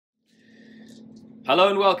Hello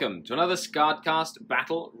and welcome to another SkaredCast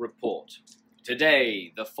Battle Report.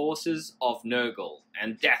 Today, the forces of Nurgle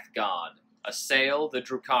and Death Guard assail the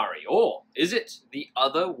Drukhari, or is it the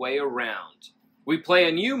other way around? We play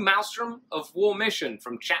a new Maelstrom of War mission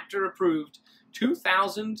from Chapter Approved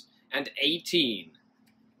 2018,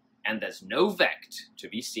 and there's no Vect to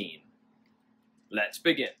be seen. Let's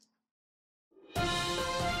begin.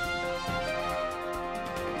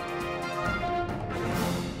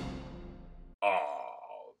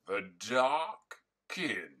 The Dark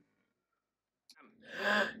Kin.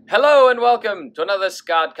 Hello and welcome to another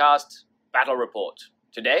SkaredCast Battle Report.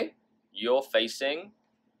 Today, you're facing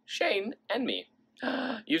Shane and me.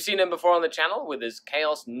 You've seen him before on the channel with his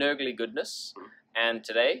Chaos Nurgly goodness, and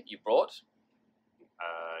today you brought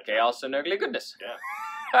Chaos and Nurgly goodness.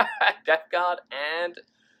 Yeah. Death Guard and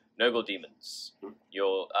Nurgle Demons.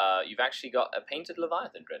 You've actually got a painted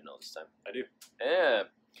Leviathan Dreadnought this time. I do. Yeah,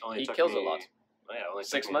 Only he took kills me, a lot. Oh, yeah, only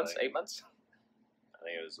 6 took me months, like, 8 months? I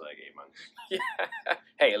think it was like 8 months. Yeah.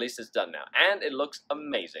 Hey, at least it's done now. And it looks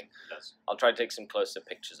amazing. It does. I'll try to take some closer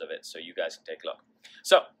pictures of it so you guys can take a look.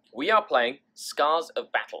 So, we are playing Scars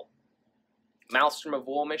of Battle. Maelstrom of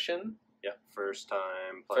War mission. Yeah, first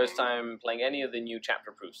time playing. First time playing any of the new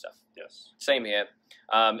chapter approved stuff. Yes. Same here.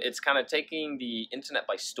 It's kind of taking the internet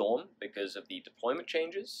by storm because of the deployment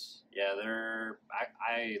changes. Yeah,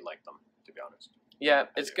 I like them, to be honest. Yeah,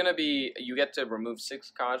 it's going to be, you get to remove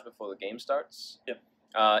 6 cards before the game starts. Yep.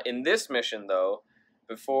 In this mission, though,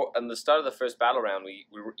 on the start of the first battle round, we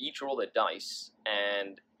each roll a dice,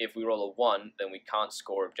 and if we roll a 1, then we can't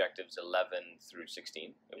score objectives 11 through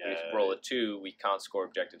 16. If we roll a 2, we can't score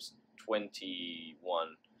objectives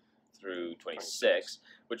 21 through 26,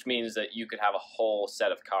 which means that you could have a whole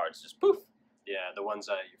set of cards just poof. Yeah, the ones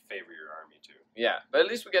that you favor your army too. Yeah, but at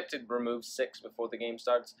least we get to remove 6 before the game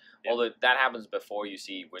starts. Yep. Although that happens before you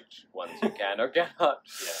see which ones you can or cannot. Yeah,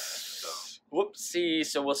 so. Whoopsie,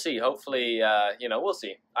 so we'll see. Hopefully, we'll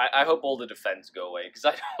see. I hope all the defense go away, because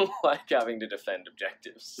I don't like having to defend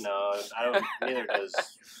objectives. No, I don't, neither does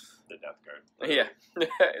the Death Guard. Yeah,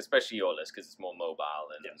 especially your list, because it's more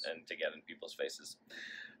mobile and to get in people's faces.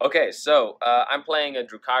 Okay, so I'm playing a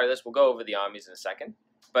Drukhari list. We'll go over the armies in a second.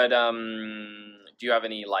 But do you have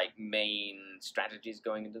any main strategies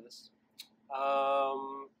going into this?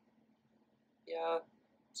 Yeah,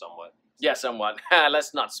 somewhat. Yeah, somewhat.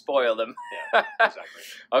 Let's not spoil them. Yeah, exactly.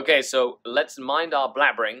 Okay, so let's mind our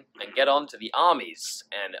blabbering and get on to the armies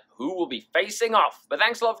and who will be facing off. But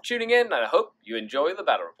thanks a lot for tuning in, and I hope you enjoy the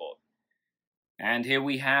battle report. And here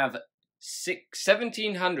we have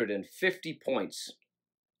 1,750 points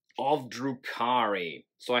of Drukhari.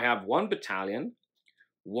 So I have 1 battalion,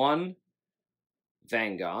 1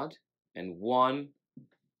 vanguard, and 1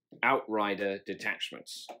 outrider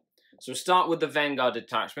detachments. So start with the vanguard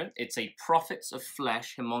detachment. It's a Prophets of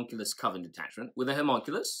Flesh Homunculus Coven detachment with a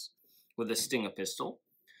Homunculus, with a Stinger pistol,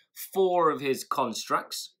 4 of his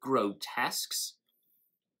constructs, grotesques,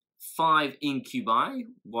 5 incubi,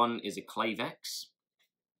 1 is a Clavex,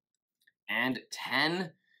 and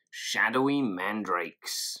 10 shadowy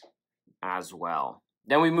mandrakes as well.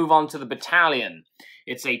 Then we move on to the battalion.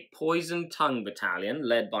 It's a Poison Tongue battalion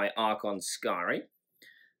led by Archon Skari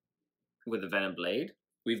with a Venom Blade.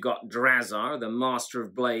 We've got Drazar, the Master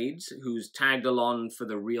of Blades, who's tagged along for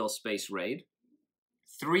the Real Space Raid.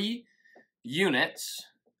 3 units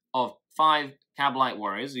of 5 Kabalite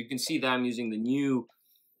Warriors. You can see that I'm using the new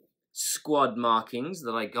squad markings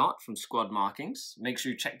that I got from Squad Markings. Make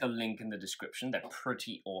sure you check the link in the description. They're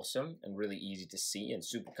pretty awesome and really easy to see and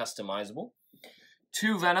super customizable.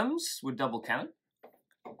 2 Venoms with double cannon.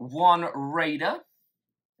 1 Raider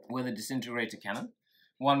with a disintegrator cannon.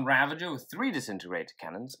 1 Ravager with 3 disintegrator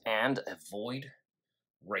cannons, and a Void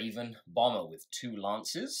Raven Bomber with 2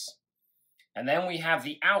 lances. And then we have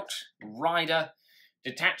the Outrider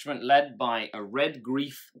detachment led by a Red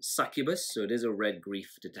Grief Succubus, so it is a Red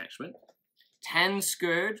Grief detachment. 10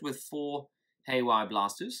 Scourge with 4 Haywire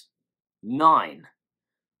Blasters. 9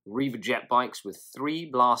 Reaver Jet Bikes with 3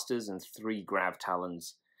 Blasters and 3 Grav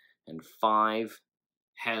Talons. And 5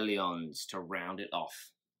 Hellions to round it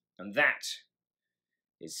off. And that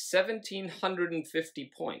is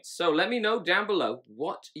 1,750 points. So let me know down below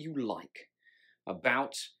what you like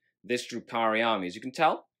about this Drukhari army. As you can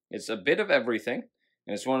tell, it's a bit of everything,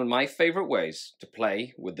 and it's one of my favorite ways to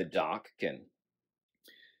play with the Dark Kin.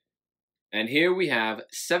 And here we have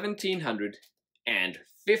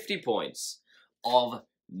 1,750 points of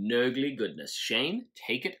Nurgly goodness. Shane,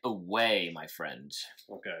 take it away, my friend.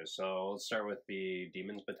 Okay, so let's start with the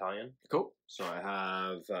Demons Battalion. Cool. So I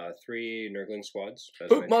have 3 Nurgling squads.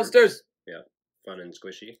 Poop monsters! Yeah, fun and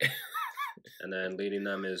squishy. And then leading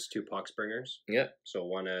them is 2 Poxbringers. Yep. So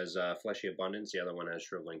one has Fleshy Abundance, the other one has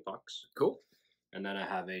Shriveling Pox. Cool. And then I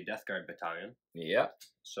have a Death Guard battalion. Yep.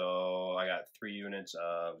 So I got 3 units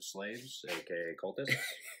of slaves, aka cultists,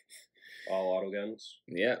 all auto guns.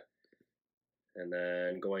 Yep. And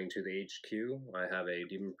then going to the HQ, I have a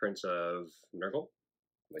Demon Prince of Nurgle,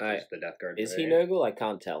 which is the Death Guard. Is he Nurgle? I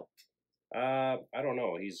can't tell. I don't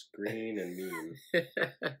know. He's green and mean.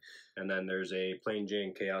 And then there's a Plain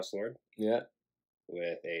Jane Chaos Lord. Yeah.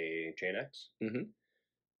 With a Chain Axe. Mm-hmm.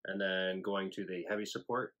 And then going to the heavy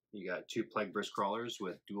support, you got 2 Plague Burst Crawlers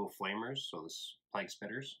with dual Flamers, so this Plague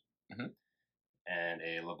Spitters. Mm-hmm. And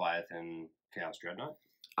a Leviathan Chaos Dreadnought.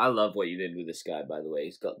 I love what you did with this guy, by the way.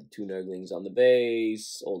 He's got the 2 Nurglings on the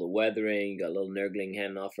base, all the weathering, you got a little Nurgling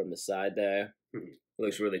hand off from the side there. Mm-hmm.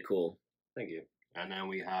 Looks really cool. Thank you. And then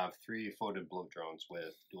we have 3 Floated Bloat Drones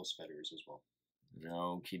with dual Spitters as well.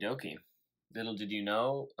 Okie dokie. Little did you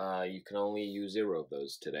know, you can only use 0 of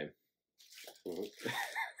those today. Mm-hmm.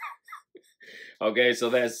 Okay, so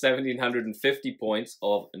there's 1,750 points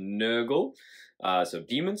of Nurgle. So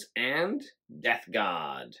Demons and Death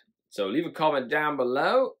Guard. So leave a comment down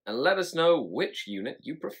below and let us know which unit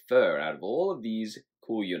you prefer out of all of these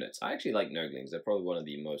cool units. I actually like Nurglings. They're probably one of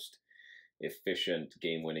the most efficient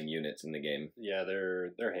game-winning units in the game. Yeah,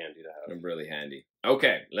 they're handy to have. They're really handy.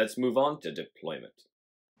 Okay, let's move on to deployment.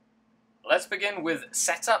 Let's begin with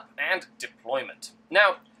setup and deployment.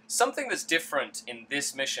 Now, something that's different in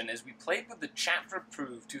this mission is we played with the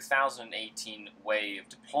chapter-approved 2018 way of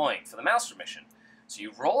deploying for the Maelstrom mission. So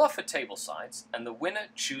you roll off at table sides, and the winner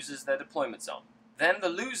chooses their deployment zone. Then the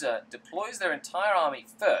loser deploys their entire army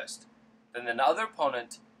first, then the other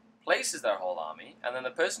opponent places their whole army, and then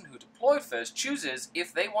the person who deployed first chooses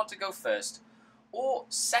if they want to go first or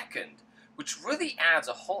second, which really adds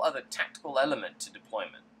a whole other tactical element to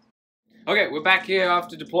deployment. Okay, we're back here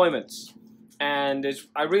after deployments, and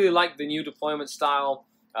I really like the new deployment style.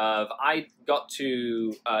 I got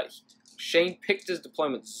to... Shane picked his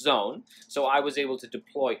deployment zone, so I was able to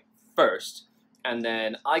deploy first, and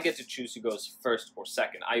then I get to choose who goes first or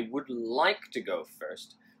second. I would like to go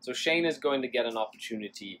first, so Shane is going to get an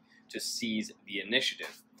opportunity to seize the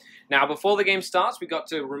initiative. Now, before the game starts, we got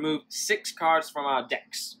to remove 6 cards from our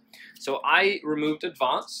decks. So I removed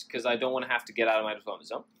Advance, because I don't want to have to get out of my deployment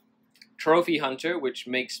zone. Trophy Hunter, which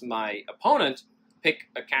makes my opponent pick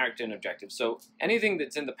a character and objective. So anything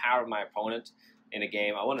that's in the power of my opponent in a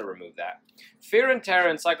game, I want to remove that. Fear and Terror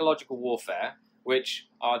and Psychological Warfare, which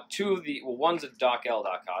are 2 of the... Well, one's a Dark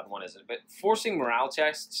Eldar card, one isn't. But forcing morale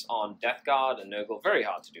tests on Death Guard and Nurgle, very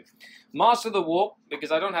hard to do. Master of the Warp,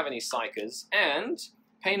 because I don't have any Psychers. And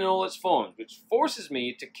Pain in all its forms, which forces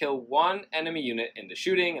me to kill 1 enemy unit in the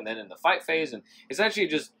shooting and then in the fight phase. And essentially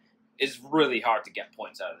just... It's really hard to get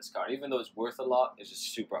points out of this card. Even though it's worth a lot, it's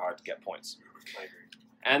just super hard to get points. I agree.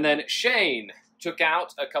 And then Shane took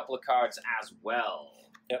out a couple of cards as well.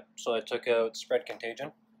 Yep, so I took out Spread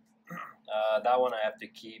Contagion. That one I have to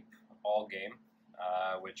keep all game,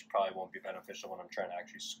 which probably won't be beneficial when I'm trying to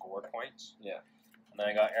actually score points. Yeah. And then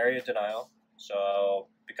I got Area Denial. So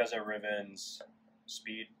because of Riven's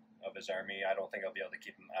speed of his army, I don't think I'll be able to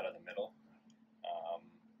keep him out of the middle.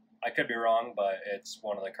 I could be wrong, but it's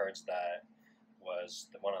one of the cards that was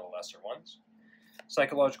one of the lesser ones.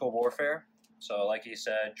 Psychological Warfare. So like he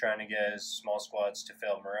said, trying to get his small squads to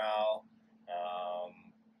fail morale.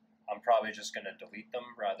 I'm probably just going to delete them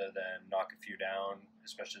rather than knock a few down,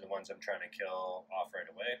 especially the ones I'm trying to kill off right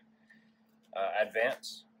away.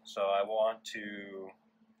 Advance. So I want to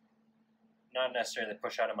not necessarily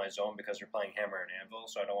push out of my zone because we're playing Hammer and Anvil,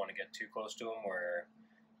 so I don't want to get too close to him where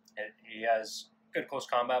he has good close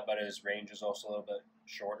combat, but his range is also a little bit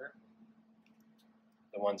shorter.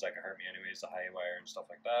 The ones that can hurt me anyways, the high wire and stuff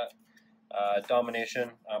like that.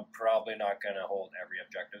 Domination, I'm probably not going to hold every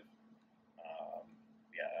objective.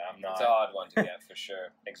 Yeah, I'm not. It's an odd one to get, for sure.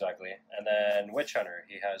 Exactly. And then Witch Hunter,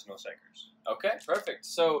 he has no Psychers. Okay, perfect.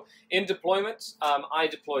 So, in deployment, I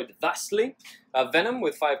deployed thusly. Venom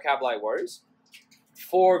with 5 Kablai Warriors,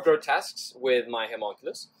 4 Grotesques with my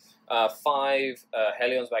Homunculus, 5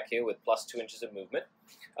 Helions back here with plus 2 inches of movement,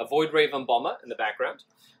 a Void Raven Bomber in the background.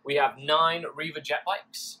 We have 9 Reaver Jet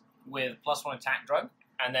Bikes with plus 1 attack drug,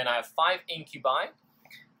 and then I have 5 Incubi,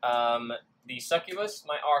 the Succubus,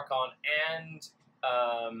 my Archon, and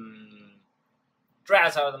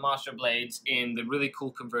Drazhar, the Master of Blades, in the really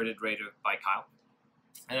cool converted Raider by Kyle.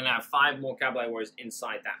 And then I have 5 more Kablai Warriors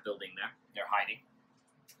inside that building there. They're hiding.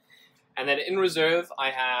 And then in reserve,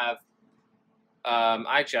 I have...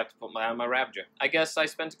 I actually have to put my Ravager. I guess I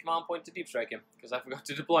spent a command point to deep strike him, because I forgot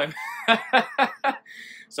to deploy him.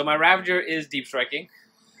 So my Ravager is deep striking,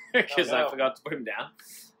 because I forgot to put him down.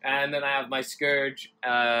 And then I have my Scourge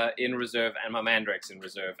in reserve and my Mandrakes in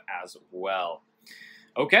reserve as well.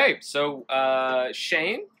 Okay, so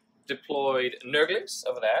Shane deployed Nurglings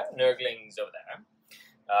over there,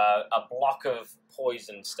 a block of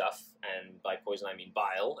poison stuff, and by poison I mean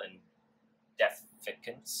bile and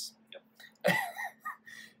deficants. Yep.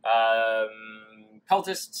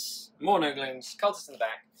 Cultists, more Nurglings, cultists in the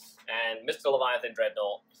back, and Mystical Leviathan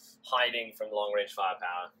Dreadnought hiding from the long-range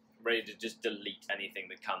firepower, ready to just delete anything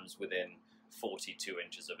that comes within 42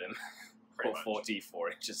 inches of him. Or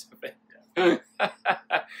 44 inches of him.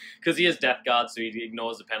 Because he has Death Guard, so he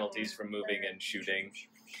ignores the penalties from moving and shooting.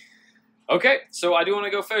 Okay, so I do want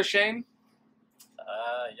to go first, Shane.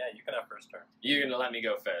 Yeah, you can have first turn. You're going to let me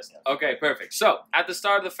go first. Yeah. Okay, perfect. So, at the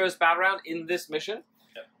start of the first battle round in this mission,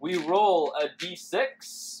 we roll a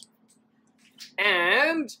d6,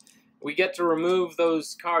 and we get to remove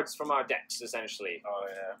those cards from our decks, essentially. Oh,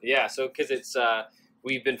 yeah. Yeah, so because it's,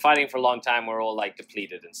 we've been fighting for a long time, we're all, like,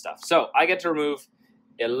 depleted and stuff. So, I get to remove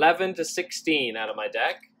 11 to 16 out of my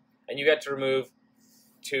deck, and you get to remove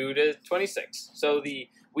 2 to 26. So,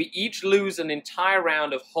 we each lose an entire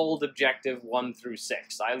round of hold objective 1 through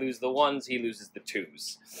 6. I lose the 1s, he loses the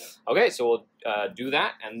 2s. Okay, so we'll do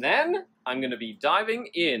that, and then I'm going to be diving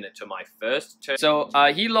in to my first turn. So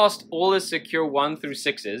he lost all his secure 1 through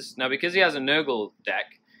 6s. Now, because he has a Nurgle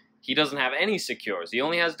deck, he doesn't have any secures. He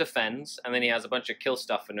only has defends, and then he has a bunch of kill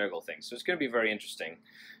stuff for Nurgle things. So it's going to be very interesting.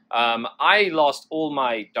 I lost all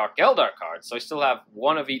my Dark Eldar cards, so I still have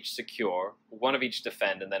 1 of each secure, 1 of each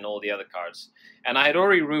defend, and then all the other cards. And I had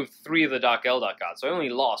already removed 3 of the Dark Eldar cards, so I only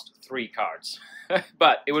lost 3 cards.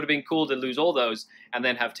 But it would have been cool to lose all those, and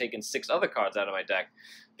then have taken 6 other cards out of my deck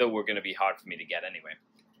that were going to be hard for me to get anyway.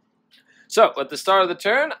 So, at the start of the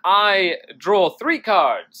turn, I draw 3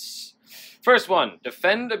 cards. First one,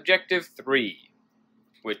 Defend Objective 3,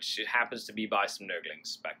 which happens to be by some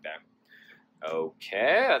Nurglings back there.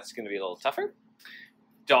 Okay, that's going to be a little tougher.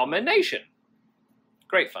 Domination.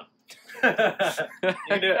 Great fun.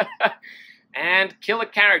 You do it. And kill a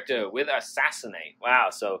character with Assassinate. Wow,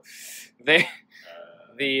 so the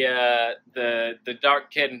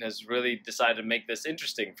Dark Kitten has really decided to make this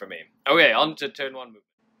interesting for me. Okay, on to turn 1 movement.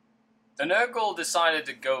 The Nurgle decided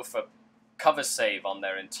to go for cover save on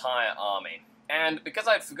their entire army. And because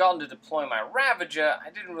I'd forgotten to deploy my Ravager, I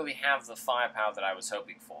didn't really have the firepower that I was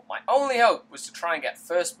hoping for. My only hope was to try and get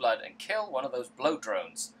First Blood and kill one of those blow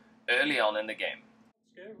drones early on in the game.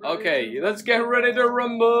 Okay, let's get ready to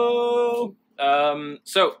rumble! Turn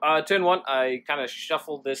 1, I kind of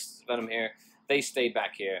shuffled this Venom here. They stayed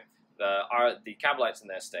back here. The Cabalites in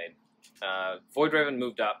there stayed. Void Raven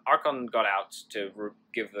moved up. Archon got out to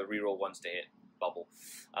give the reroll 1s to hit bubble.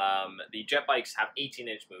 The jet bikes have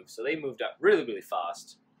 18-inch moves, so they moved up really, really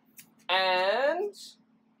fast. And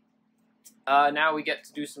now we get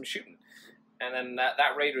to do some shooting. And then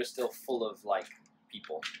that raider is still full of, like,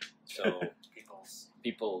 people. So,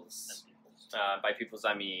 peoples. By peoples,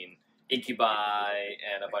 I mean incubi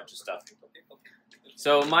and a bunch of stuff.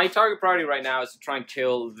 So my target priority right now is to try and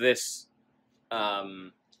kill this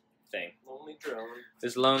thing. Lonely drone.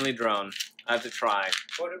 This lonely drone. I have to try.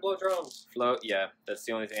 Floated blow drones. Float, yeah, that's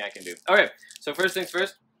the only thing I can do. Okay, so first things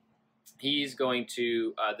first, he's going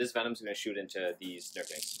to, this Venom's going to shoot into these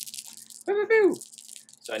Nurglings. Boo, boo, boo.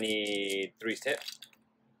 So I need 3s to hit.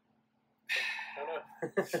 Oh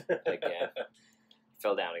no. Again.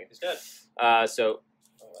 Fell down again. He's dead. So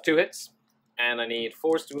 2 hits, and I need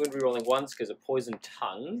 4s to wound, rerolling 1s because of Poison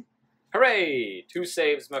Tongue. Hooray! 2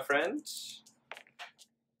 saves, my friend.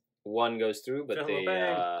 1 goes through, but they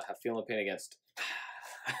have Feel No Pain against.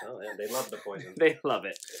 Oh, yeah, they love the poison. They love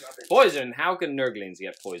it. Poison! How can Nurglings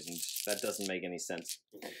get poisoned? That doesn't make any sense.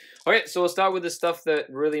 Okay, so we'll start with the stuff that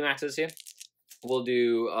really matters here. We'll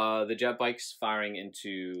do the jet bikes firing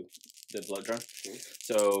into the blood drone.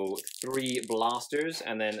 So 3 blasters,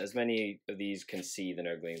 and then as many of these can see the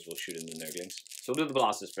Nurglings, we'll shoot into the Nurglings. So we'll do the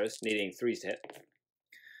blasters first, needing 3s to hit.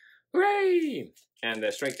 Hooray! And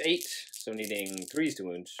strength 8, so needing 3s to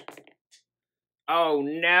wound. Oh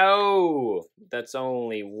no! That's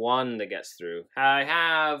only 1 that gets through. I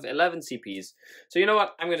have 11 CPs. So you know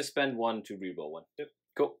what? I'm going to spend 1 to reroll 1. Yep.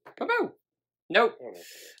 Cool. Boom! Nope.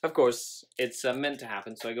 Of course, it's meant to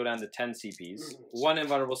happen, so I go down to 10 CPs. 1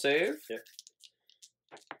 invulnerable save. Yep.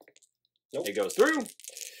 Nope. It goes through.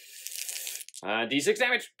 D6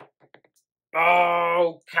 damage.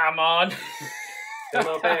 Oh, come on. Feel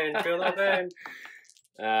no pain. Feel no pain.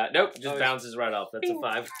 Nope, just bounces right off. That's a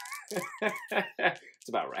 5. It's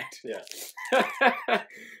about right. Yeah.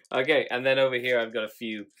 Okay, and then over here I've got a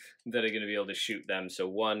few that are going to be able to shoot them. So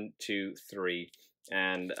 1, 2, 3,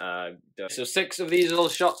 and so 6 of these little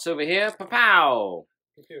shots over here. Pow!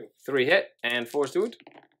 Pew. 3 hit and 4 to wound.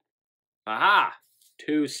 Aha!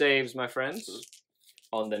 2 saves, my friends,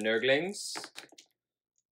 on the Nurglings.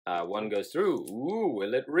 1 goes through. Ooh,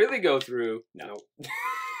 will it really go through? No.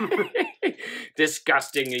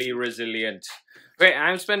 Disgustingly resilient. Okay,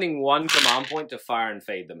 I'm spending 1 command point to fire and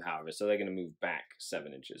fade them, however, so they're going to move back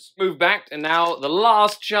 7 inches. Move back, and now the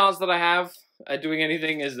last chance that I have at doing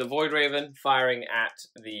anything is the Void Raven firing at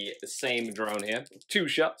the same drone here. 2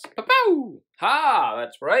 shots. Pa-pow! Ha!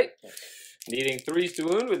 That's right. Needing 3s to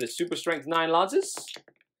wound with the super strength 9 lances.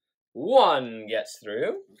 1 gets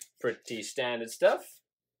through. Pretty standard stuff.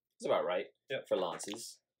 It's about right for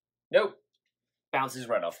lances. Nope. Bounces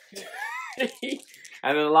right off.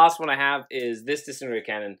 And then the last one I have is this disintegrator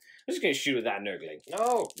cannon. I'm just going to shoot at that Nurgling.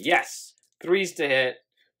 No. Yes. 3s to hit.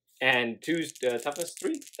 And 2's toughness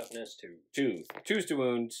 3? Toughness 2. 2. 2's to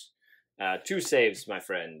wound. 2 saves, my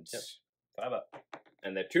friend. Yep. 5 up.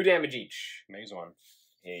 And they're 2 damage each. Maze 1.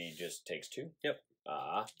 He just takes 2. Yep.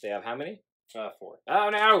 They have how many? 4. Oh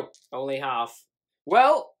no! Only half.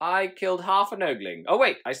 Well, I killed half a Nurgling. Oh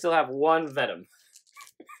wait, I still have 1 Venom.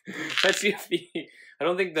 Let's see if the... I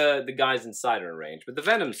don't think the guys inside are in range, but the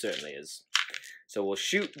Venom certainly is. So we'll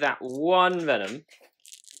shoot that 1 Venom.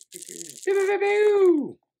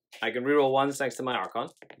 I can reroll 1s thanks to my Archon.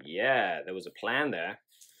 Yeah, there was a plan there.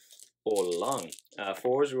 All along.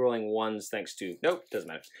 4s rolling 1s thanks to... Nope, doesn't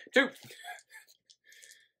matter. 2!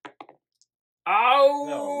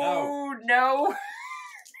 Oh, no.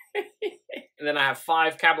 And then I have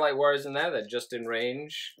 5 Cabalite Warriors in there. They're just in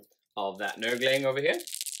range of that Nurgling over here.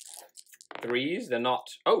 3s, they're not...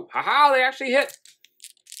 Oh, haha, they actually hit.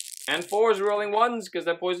 And 4s rolling 1s because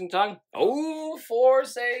they're Poison Tongue. Oh, 4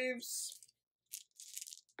 saves.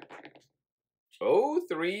 Oh,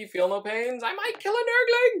 3, feel no pains. I might kill a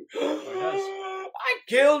Nurgling. Oh, yes. I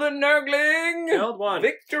killed a Nurgling. Killed 1.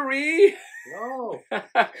 Victory. No.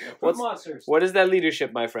 What's, monsters. what is their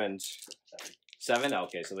leadership, my friends? 7?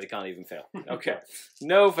 Okay, so they can't even fail. Okay.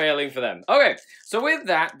 No failing for them. Okay, so with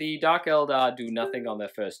that, the Dark Eldar do nothing on their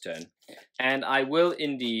first turn. And I will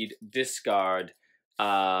indeed discard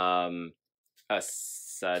defend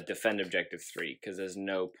objective 3, because there's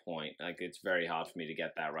no point. Like, it's very hard for me to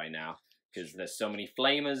get that right now, because there's so many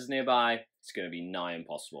flamers nearby. It's going to be nigh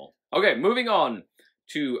impossible. Okay, moving on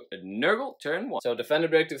to Nurgle, turn 1. So defend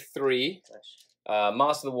objective 3.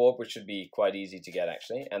 Master the Warp, which should be quite easy to get,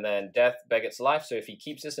 actually. And then Death, Begot's Life. So if he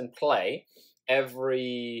keeps this in play, in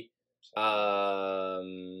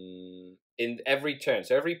every turn,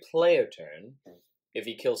 so every player turn, if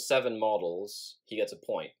he kills 7 models, he gets a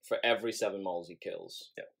point for every 7 models he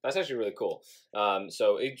kills. Yeah. That's actually really cool.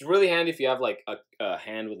 So it's really handy if you have like a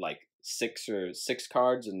hand with like 6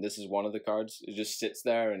 cards, and this is one of the cards. It just sits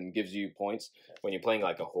there and gives you points when you're playing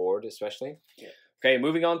like a horde, especially. Yeah. Okay,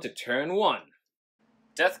 moving on to turn 1.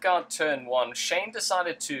 Death Guard turn 1. Shane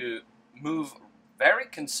decided to move very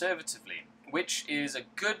conservatively, which is a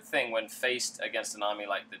good thing when faced against an army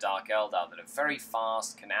like the Dark Eldar that are very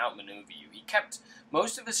fast, can outmaneuver you. He kept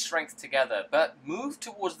most of his strength together, but moved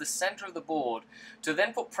towards the center of the board to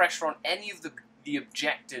then put pressure on any of the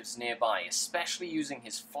objectives nearby, especially using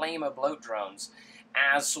his Flamer bloat drones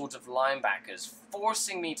as sort of linebackers,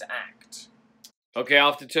 forcing me to act. Okay,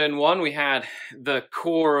 after turn 1, we had the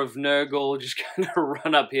core of Nurgle just kind of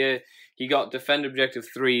run up here. He got defend objective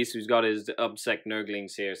 3, so he's got his Obsec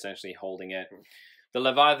Nurglings here, essentially holding it. The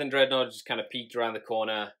Leviathan Dreadnought just kind of peeked around the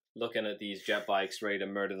corner, looking at these jet bikes, ready to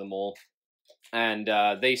murder them all. And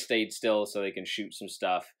they stayed still so they can shoot some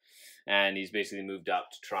stuff. And he's basically moved up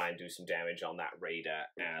to try and do some damage on that Raider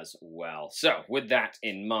as well. So, with that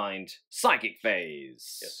in mind, Psychic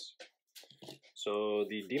Phase. Yes. So,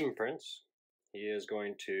 the Demon Prince, he is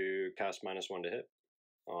going to cast -1 to hit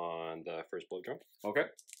on the first blow drum. Okay.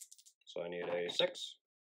 So I need a 6.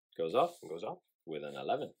 Goes off. Goes off. With an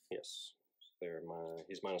 11. Yes. So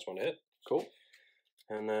he's -1 to hit. Cool.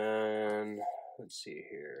 And then, let's see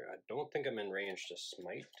here. I don't think I'm in range to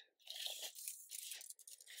smite.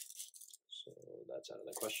 So that's out of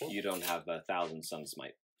the question. You don't have 1,000 Sun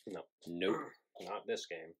Smite. No. Nope. Not this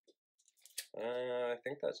game. I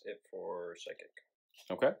think that's it for Psychic.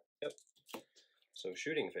 Okay. Yep. So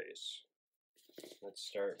shooting phase. Let's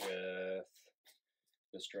start with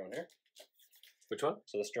this drone here. Which one?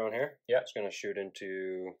 So this drone here. Yeah. It's going to shoot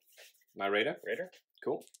into my Raider.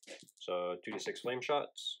 Cool. So 2d6 flame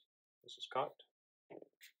shots. This is cocked.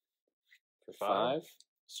 For 5.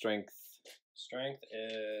 Strength. Strength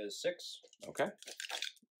is 6. Okay.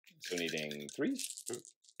 So needing 3s.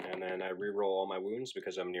 And then I reroll all my wounds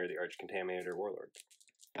because I'm near the Arch-Contaminator Warlord.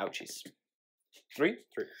 Ouchies. 3.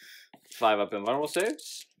 3. 5 up invulnerable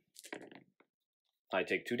saves. I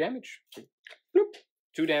take 2 damage. Bloop.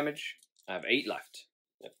 2 damage. I have 8 left.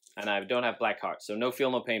 Yep. And I don't have black heart, so no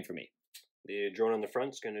feel, no pain for me. The drone on the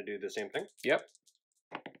front's going to do the same thing. Yep.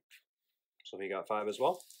 So he got 5 as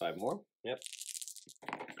well. 5 more. Yep.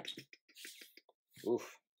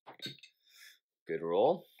 Oof. Good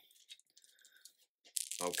roll.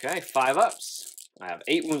 Okay, 5 ups. I have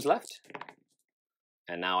 8 wounds left.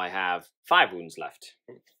 And now I have 5 wounds left.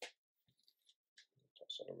 Toss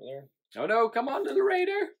that over there. Oh no, come on, little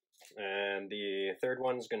raider. And the third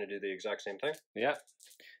one's going to do the exact same thing. Yeah.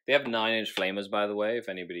 They have 9-inch flamers, by the way, if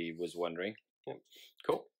anybody was wondering. Yep.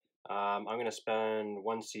 Cool. I'm going to spend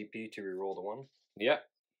 1 CP to reroll the 1. Yeah.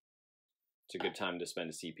 It's a good time to spend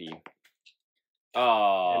a CP.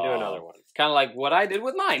 Oh. And do another one. Kind of like what I did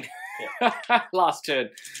with mine. Yeah. Last turn.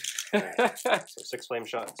 Right. So 6 flame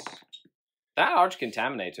shots. That Arch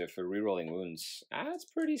Contaminator for rerolling wounds, that's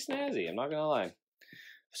pretty snazzy, I'm not going to lie.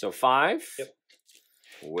 So 5. Yep.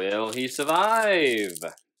 Will he survive?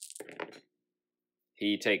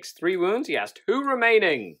 He takes 3 wounds. He has 2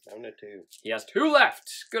 remaining. Down to 2. He has 2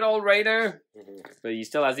 left. Good old Raider. Mm-hmm. But he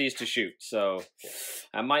still has these to shoot, so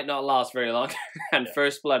that might not last very long. And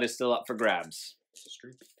First Blood is still up for grabs. It's a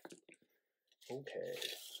streak. Okay.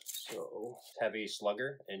 So, heavy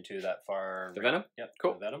slugger into that far... The Venom? Yep.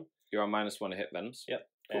 Cool. The Venom. You're on -1 to hit Venoms. Yep.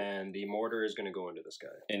 Cool. And the mortar is going to go into this guy.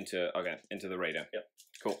 Into the Raider. Yep.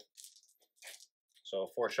 Cool. So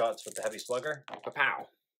 4 shots with the heavy slugger. Pow.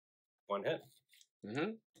 1 hit.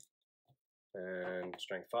 Mm-hmm. And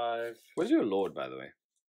strength 5. Where's your Lord, by the way?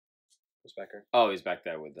 He's back here. Oh, he's back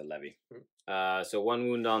there with the levy. So 1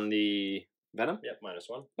 wound on the Venom. Yep,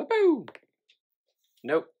 -1. Ba-boo!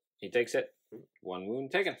 Nope. He takes it. 1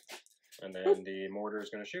 wound taken. And then the mortar is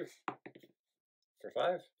going to shoot. For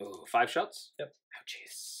 5. Ooh, 5 shots? Yep.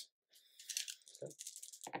 Ouchies.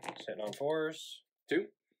 Just hitting on 4s. 2.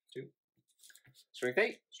 Strength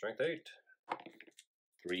 8. Strength 8.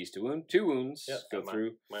 3s to wound. 2 wounds. Yep. Go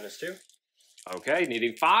through. -2. Okay,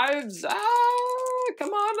 needing 5s. Ah,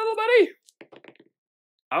 come on, little buddy.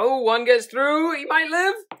 Oh, 1 gets through. He might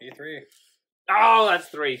live. E3. Oh, that's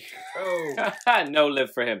 3. Oh. No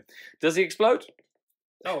live for him. Does he explode?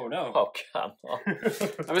 Oh no. Oh, come on. I'm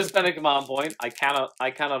going to spend a command point. I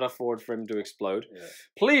cannot afford for him to explode. Yeah.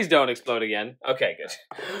 Please don't explode again. Okay, good.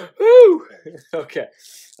 Woo! Okay.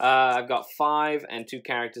 I've got 5 and 2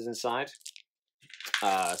 characters inside.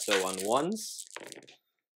 So on 1s,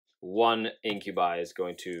 1 incubi is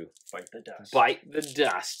going to bite the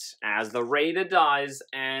dust as the Raider dies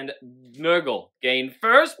and Nurgle gain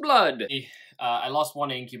First Blood. I lost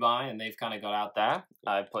 1 incubi and they've kind of got out there.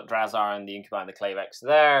 I put Drazar and the incubi and the Clavex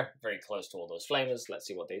there, very close to all those flamers. Let's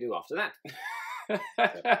see what they do after that.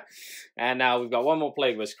 And now we've got 1 more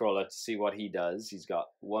Plague Wisp Crawler to see what he does. He's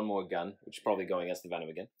got 1 more gun, which is probably going against the Venom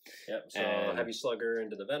again. Yep, so heavy slugger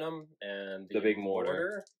into the Venom and the big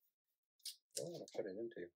mortar. What do I put it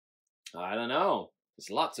into? I don't know.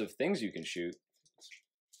 There's lots of things you can shoot.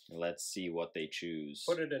 Let's see what they choose.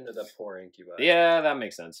 Put it into the poor incubi. Yeah, that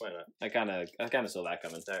makes sense. Why not? I kind of saw that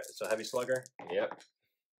coming. Right, so heavy slugger. Yep.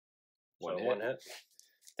 One hit.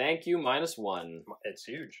 Thank you, -1. It's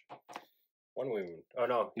huge. 1 wound. Oh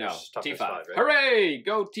no. No. T5. 5, right? Hooray!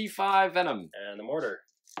 Go T5 Venom. And the mortar.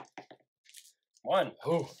 1.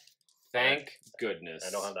 Oh, thank goodness.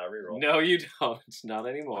 I don't have that reroll. No, you don't. Not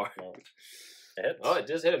anymore. No. It hits. Oh, it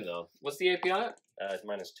does hit him though. What's the AP on it? It's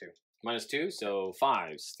 -2. -2, so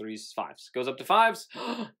 5s, 3s, 5s. Goes up to 5s.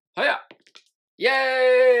 Oh yeah!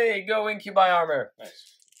 Yay! Go Incubi Armor.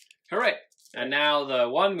 Nice. Hooray! And now the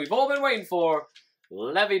one we've all been waiting for,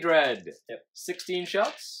 Levy Dread. Yep. 16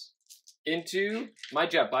 shots into my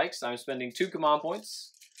jet bikes. I'm spending 2 command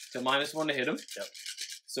points to -1 to hit them. Yep.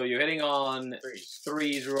 So you're hitting on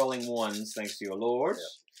 3s, rolling 1s, thanks to your lord.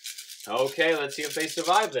 Yep. Okay, let's see if they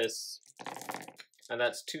survive this. And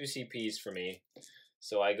that's 2 CPs for me.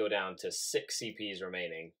 So I go down to 6 CPs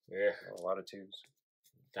remaining. Yeah. A lot of 2s.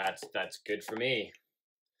 That's good for me.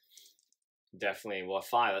 Definitely. Well,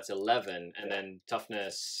 5, that's 11. And then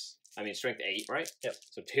toughness, I mean strength 8, right? Yep.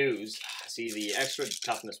 So 2s. See, the extra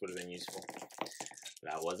toughness would have been useful.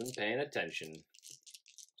 But I wasn't paying attention.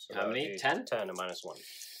 So how many? 10? 10 and -1.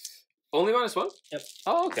 Only -1? Yep.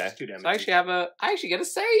 Oh, okay. 2 damage. So I actually get a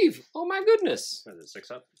save. Oh my goodness. What is it, 6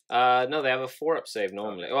 up? No, they have a 4-up save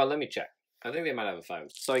normally. Okay. Well, let me check. I think they might have a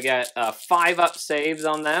 5. So I get 5-up saves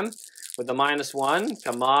on them with the -1.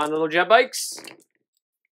 Come on, little jet bikes.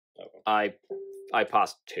 Okay. I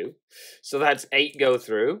passed 2. So that's 8 go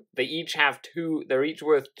through. They each have 2. They're each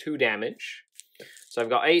worth 2 damage. So I've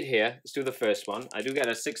got 8 here. Let's do the first one. I do get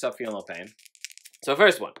a 6-up feel no pain. So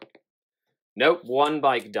first one. Nope, 1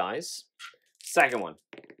 bike dies. Second one.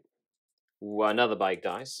 Another bike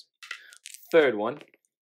dies. Third one.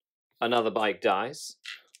 Another bike dies.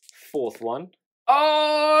 Fourth one.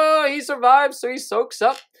 Oh, he survives, so he soaks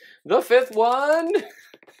up the fifth one.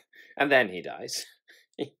 And then he dies.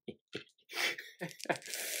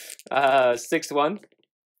 Sixth one.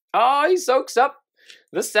 Oh, he soaks up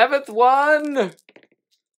the seventh one.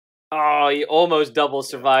 Oh, he almost double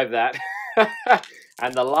survived that.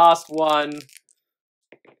 And the last one,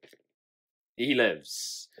 he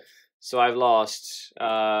lives. So I've lost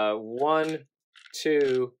 1,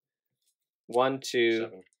 2,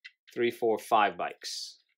 7. 3, 4, 5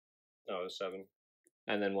 bikes. No, it was 7.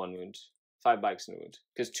 And then 1 wound. 5 bikes and a wound.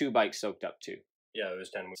 Because 2 bikes soaked up 2. Yeah, it was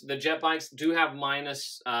 10 wounds. The jet bikes do have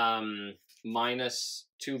minus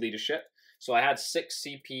 2 leadership. So I had 6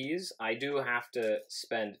 CPs. I do have to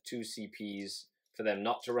spend 2 CPs for them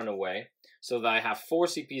not to run away. So that I have 4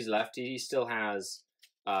 CPs left. He still has...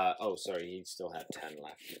 oh, sorry, he still had 10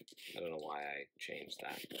 left. I don't know why I changed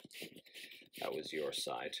that. That was your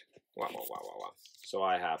side. Wow. So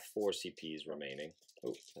I have 4 CPs remaining.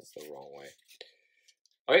 Oh, that's the wrong way.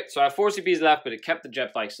 Okay, so I have 4 CPs left, but it kept the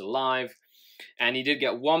jet bikes alive. And he did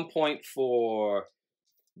get 1 point for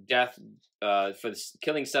death, for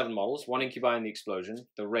killing 7 models, 1 incubi in the explosion,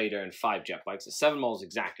 the raider, and 5 jet bikes. So 7 models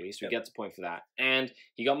exactly, so he gets a point for that. And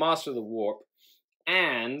he got Master of the Warp,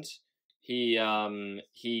 and he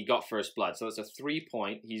got First Blood. So it's a 3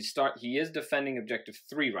 point. He is defending objective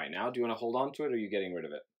 3 right now. Do you want to hold on to it, or are you getting rid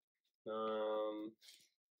of it?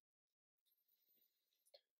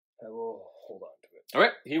 I will hold on to it.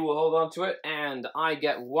 Alright, he will hold on to it, and I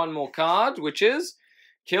get 1 more card, which is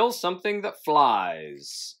kill something that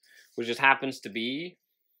flies, which just happens to be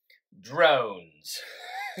drones.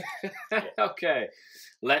 Okay,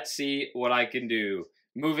 let's see what I can do.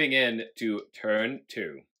 Moving in to turn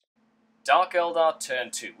 2. Dark Eldar turn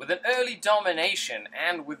 2. With an early domination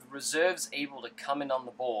and with reserves able to come in on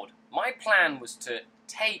the board, my plan was to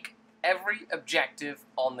take every objective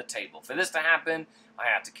on the table. For this to happen, I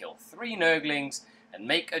had to kill 3 Nurglings and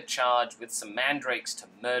make a charge with some Mandrakes to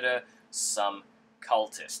murder some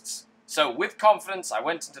cultists. So with confidence, I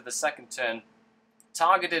went into the second turn,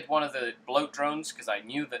 targeted one of the bloat drones because I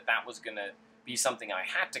knew that that was going to be something I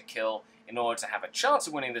had to kill in order to have a chance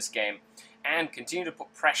of winning this game, and continue to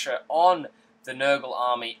put pressure on the Nurgle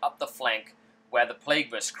army up the flank where the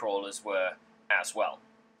Plagueverse crawlers were as well.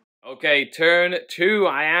 Okay, turn 2.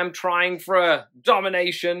 I am trying for a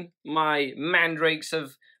domination. My Mandrakes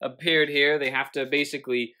have appeared here. They have to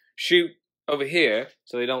basically shoot over here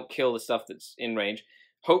so they don't kill the stuff that's in range.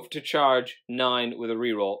 Hope to charge 9 with a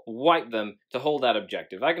reroll. Wipe them to hold that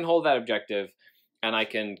objective. I can hold that objective, and I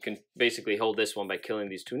can basically hold this one by killing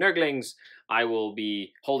these 2 Nurglings. I will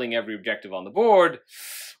be holding every objective on the board,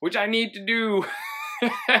 which I need to do,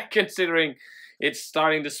 considering it's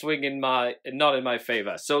starting to swing not in my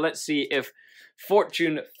favor. So let's see if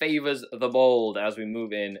fortune favors the bold as we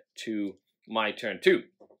move in to my turn 2.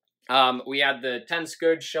 We had the 10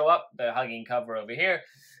 Scourge show up, the hugging cover over here,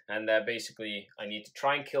 and basically I need to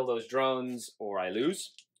try and kill those drones or I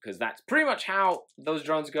lose, because that's pretty much how those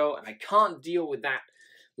drones go, and I can't deal with that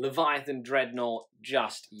Leviathan Dreadnought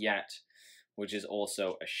just yet, which is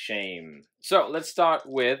also a shame. So let's start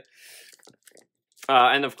with,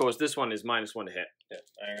 and of course this one is -1 to hit. Yeah,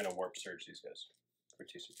 I'm going to warp surge these guys for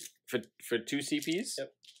 2 CPs. For 2 CPs?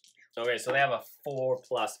 Yep. Okay, so they have a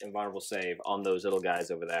 4+ invulnerable save on those little guys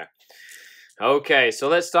over there. Okay, so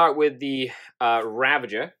let's start with the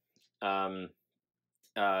Ravager.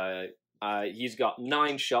 He's got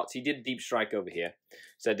 9 shots. He did deep strike over here,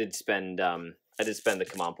 so I did spend the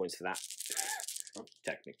command points for that.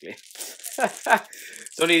 Technically,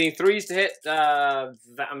 so needing 3s to hit.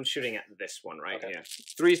 I'm shooting at this one right here.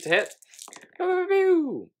 3s to hit.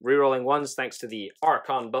 Rerolling 1s thanks to the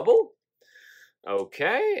Archon bubble.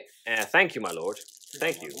 Okay, thank you, my lord.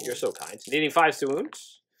 Thank you. You're so kind. Needing 5s to wound.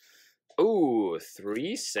 Ooh,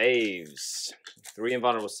 3 saves. 3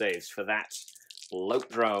 invulnerable saves for that bloat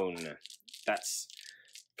drone. That's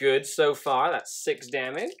good so far. That's 6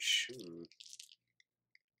 damage.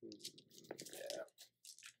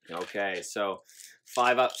 Yeah. Okay, so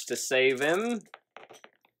 5 ups to save him.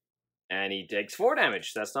 And he takes 4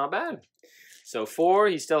 damage. That's not bad. So 4,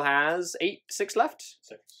 he still has 6 left?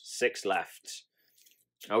 6 left.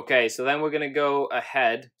 Okay, so then we're going to go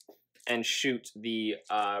ahead and shoot the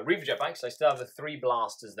Reaver jet bikes. I still have the 3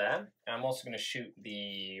 blasters there. And I'm also going to shoot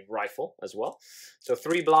the rifle as well. So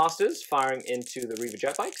 3 blasters firing into the Reaver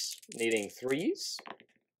jet bikes, needing 3s.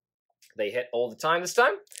 They hit all the time this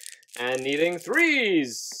time. And needing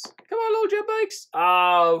 3s. Come on, little jet bikes.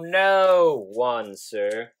 Oh, no. 1,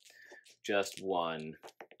 sir. Just 1.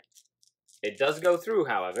 It does go through,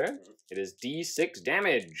 however. It is D6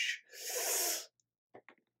 damage.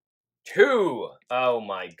 2. Oh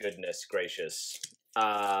my goodness gracious.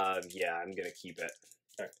 Yeah, I'm gonna keep it.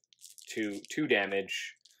 2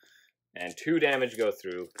 damage. And 2 damage go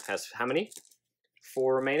through. Has how many?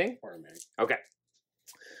 4 remaining? 4 remaining. Okay.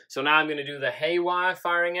 So now I'm gonna do the haywire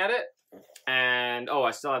firing at it. And oh,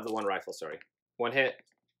 I still have the 1 rifle, sorry. 1 hit.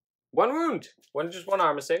 1 wound. Just 1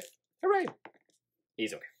 armor save. Hooray.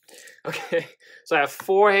 He's okay. Okay, so I have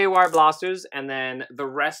 4 haywire blasters, and then the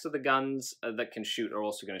rest of the guns that can shoot are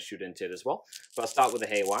also going to shoot into it as well. But I'll start with the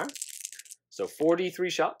haywire. So 43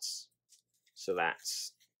 shots. So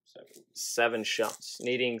that's 7 shots,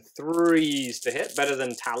 needing 3s to hit. Better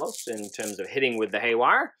than Talos in terms of hitting with the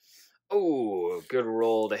haywire. Oh, good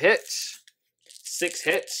roll to hit. 6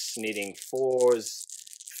 hits, needing 4s,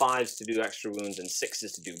 5s to do extra wounds, and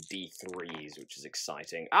 6s to do D3s, which is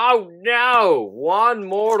exciting. Oh no! 1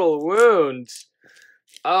 mortal wound!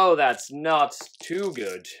 Oh, that's not too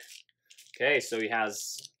good. Okay, so he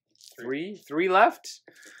has 3 left.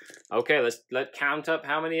 Okay, let's count up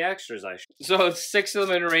how many extras I should. So it's 6 of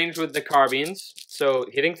them in range with the carbines. So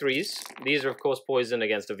hitting 3s. These are of course poisoned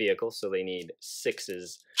against a vehicle, so they need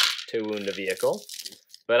 6s to wound a vehicle.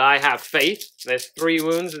 But I have faith. There's 3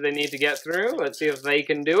 wounds that they need to get through. Let's see if they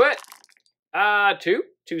can do it.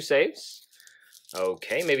 2 saves.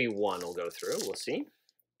 Okay, maybe 1 will go through. We'll see.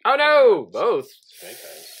 Oh no, both.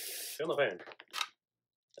 Feel the pain.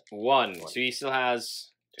 1. So he still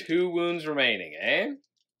has 2 wounds remaining, eh?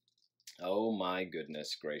 Oh my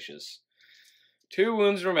goodness gracious. 2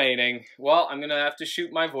 wounds remaining. Well, I'm gonna have to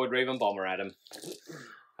shoot my Void Raven Bomber at him.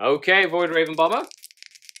 Okay, Void Raven Bomber.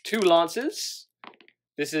 2 lances.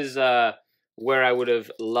 This is where I would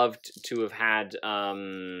have loved to have had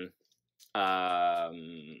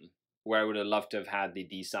the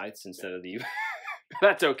D sights instead of the.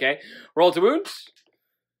 That's okay. Roll to wound.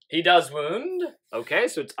 He does wound. Okay,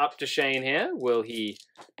 so it's up to Shane here. Will he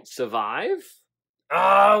survive?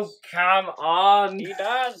 Oh, come on. He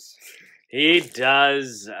does. He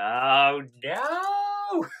does. Oh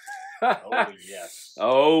no. Oh yes.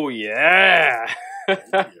 Oh yeah. Oh,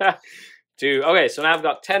 yes. 2. Okay, so now I've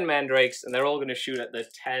got 10 mandrakes, and they're all going to shoot at the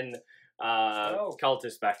 10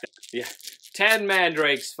 cultists back there. Yeah, 10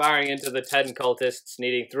 mandrakes firing into the 10 cultists,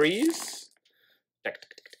 needing 3s.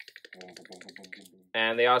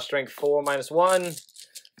 And they are strength 4 minus 1,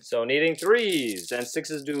 so needing 3s. And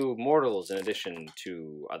 6s do mortals in addition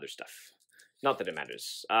to other stuff. Not that it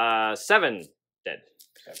matters. 7 dead.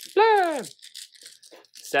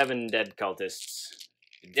 7 dead cultists.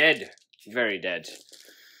 Dead. Very dead.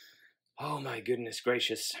 Oh my goodness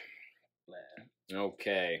gracious.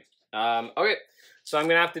 Okay. Okay. So I'm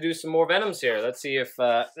gonna have to do some more venoms here. Let's see if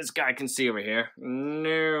this guy can see over here.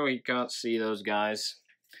 No, he can't see those guys.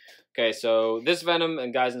 Okay, so this venom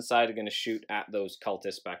and guys inside are gonna shoot at those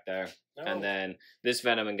cultists back there. No. And then this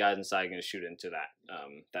venom and guys inside are gonna shoot into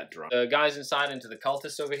that drum. The guys inside into the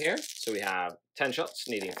cultists over here. So we have 10 shots,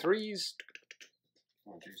 needing 3s.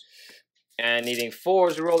 Oh, jeez. And needing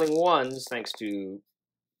 4s, rolling 1s, thanks to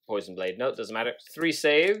Poison Blade. No, it doesn't matter. 3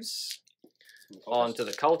 saves onto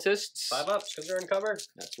the cultists. 5 ups because they're in cover.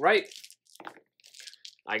 That's right.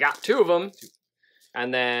 I got 2 of them.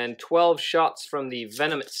 And then 12 shots from the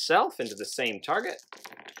venom itself into the same target.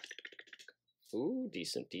 Ooh,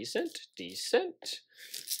 decent, decent, decent.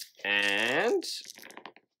 And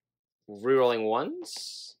rerolling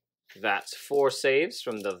 1s. That's 4 saves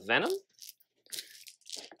from the venom.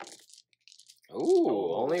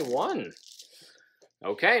 Ooh, only 1.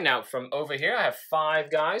 Okay, now from over here, I have 5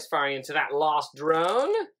 guys firing into that lost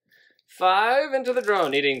drone. 5 into the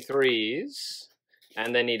drone, needing 3s.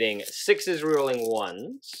 And then needing 6s, rerolling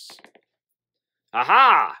 1s.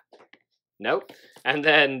 Aha! Nope. And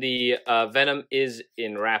then the venom is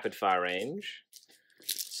in rapid fire range.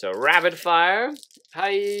 So rapid fire.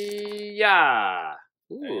 Hiya!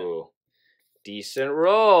 Ooh. Decent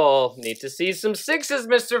roll. Need to see some 6s,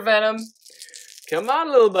 Mr. Venom. Come on,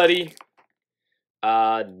 little buddy.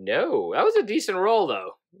 No. That was a decent roll,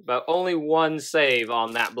 though. But only 1 save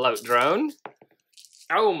on that bloat drone.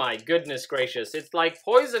 Oh my goodness gracious. It's like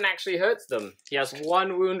poison actually hurts them. He has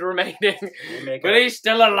 1 wound remaining. But he's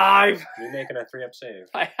still alive. You're making a 3-up save.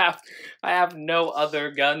 I have no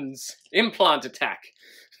other guns. Implant attack.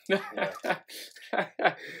 Yeah.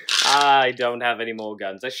 I don't have any more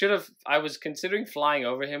guns. I was considering flying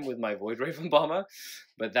over him with my Void Raven Bomber,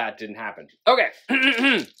 but that didn't happen. Okay.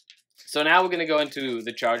 So now we're going to go into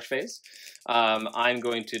the charge phase. I'm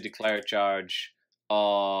going to declare a charge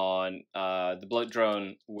on the bloat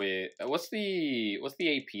drone with what's the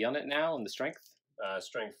AP on it now and the strength?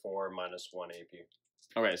 Strength 4 minus 1 AP.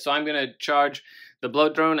 Okay, so I'm going to charge the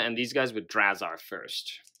bloat drone and these guys with Drazar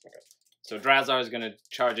first. Okay. So Drazar is going to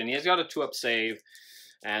charge in. He has got a 2-up save,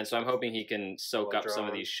 and so I'm hoping he can soak up some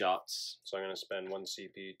of these shots. So I'm going to spend 1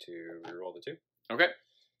 CP to reroll the 2. Okay.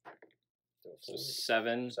 So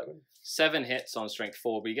 7 hits on strength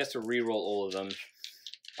 4, but he gets to reroll all of them.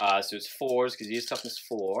 So it's 4s because he is toughness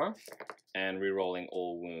 4, and rerolling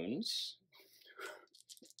all wounds.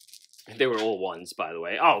 They were all 1s, by the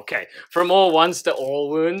way. Oh, okay. From all 1s to all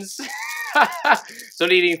wounds. So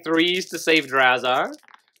needing 3s to save Drazar.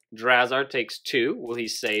 Drazar takes 2. Will he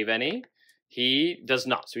save any? He does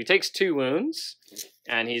not. So he takes 2 wounds,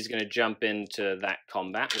 and he's going to jump into that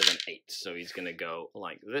combat with an 8. So he's going to go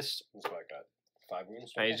like this. So I got 5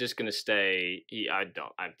 wounds. And he's just going to stay. I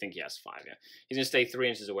think he has 5. Yeah, he's going to stay 3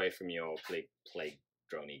 inches away from your plague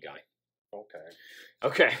droney guy. Okay.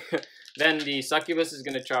 Okay. Then the succubus is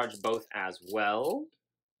going to charge both as well,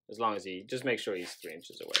 as long as he just make sure he's 3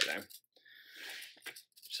 inches away there.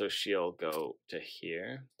 So she'll go to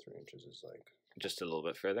here. 3 inches is like just a little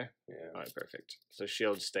bit further. Yeah. All right, perfect. So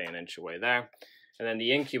she'll stay an inch away there, and then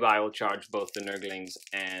the incubi will charge both the nurglings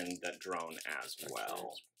and that drone as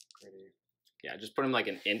well. Yeah, just put him like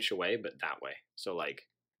an inch away, but that way. So like,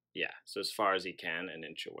 yeah, so as far as he can, an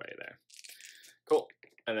inch away there. Cool.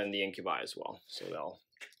 And then the incubi as well. So they'll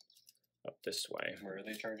up this way. Where are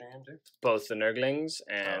they charging into? Both the nurglings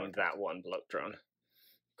and that one bloat drone.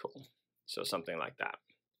 Cool. So something like that.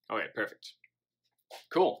 Okay, perfect.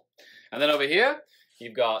 Cool. And then over here,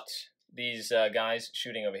 you've got these guys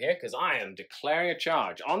shooting over here, because I am declaring a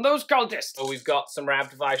charge on those cultists. So we've got some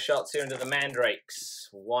rapid fire shots here into the mandrakes.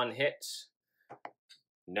 1 hit.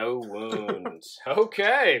 No wounds.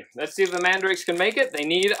 Okay, let's see if the mandrakes can make it. They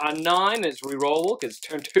need a 9. It's rerollable because it's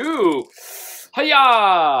turn 2.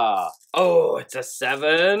 Hiya! Oh, it's a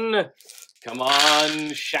 7. Come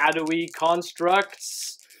on, shadowy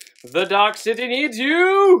constructs. The Dark City needs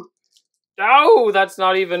you. No, that's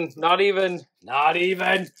not even. No! I'm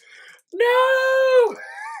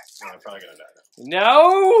probably gonna die now.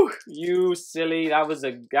 No, you silly. That was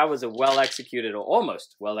a well executed, or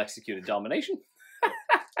almost well executed domination.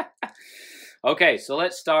 Okay, so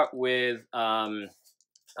let's start with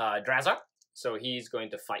Drazar. So he's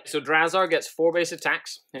going to fight. So Drazar gets 4 base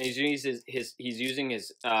attacks, and he's using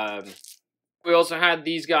his. We also had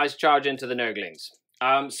these guys charge into the nurglings.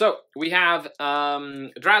 So we have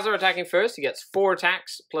Drazar attacking first. He gets 4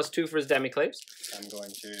 attacks plus 2 for his demiclaves. I'm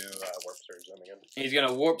going to warp surge them again. He's going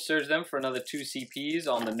to warp surge them for another 2 CPs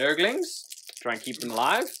on the nurglings. Try and keep them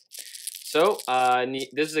alive. So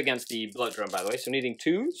this is against the blood drone, by the way. So needing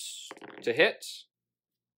 2s to hit,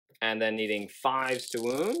 and then needing 5s to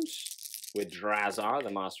wound with Drazar, the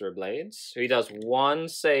Master of Blades. So he does 1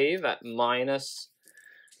 save at minus.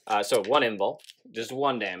 So 1 invul, just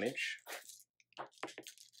 1 damage.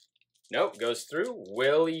 Nope, goes through.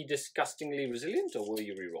 Will he disgustingly resilient, or will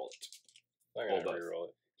you reroll it? I'm going to reroll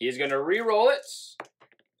it. He is going to reroll it.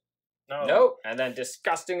 No. Nope. And then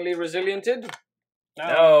disgustingly resiliented.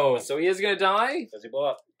 No. So he is going to die. Does he blow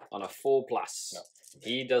up? On a 4+. No.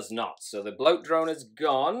 He does not. So the bloat drone is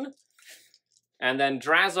gone. And then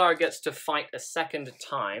Drazar gets to fight a second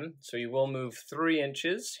time. So he will move 3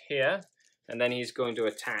 inches here. And then he's going to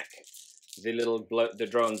attack the little the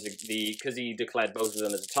drones, because he declared both of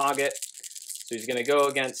them as a target. So he's going to go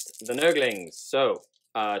against the nurglings. So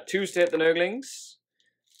 2s to hit the nurglings,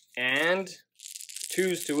 and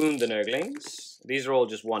 2s to wound the nurglings. These are all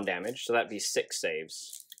just 1 damage, so that'd be 6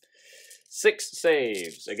 saves. 6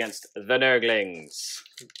 saves against the nurglings.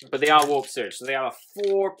 But they are warp surge, so they have a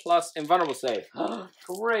 4+ invulnerable save.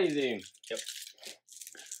 Crazy. Yep.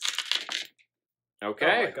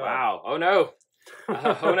 Okay. Oh wow. Oh no.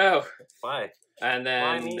 Oh no. Why? And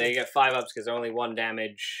then they get 5 ups because they're only 1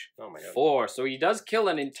 damage. Oh my god. 4. So he does kill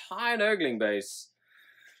an entire nurgling base.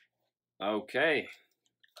 Okay.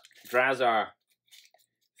 Drazar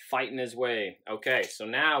fighting his way. Okay, so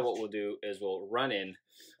now what we'll do is we'll run in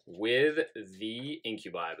with the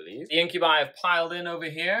incubi, I believe. The incubi have piled in over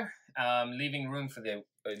here, leaving room for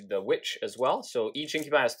the witch as well. So each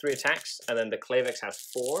incubi has 3 attacks, and then the Klavex has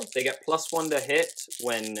 4. They get +1 to hit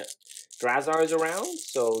when Drazar is around,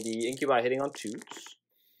 so the incubi hitting on 2s.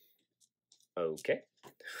 Okay.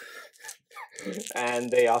 And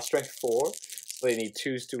they are strength 4, so they need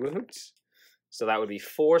 2s to wound. So that would be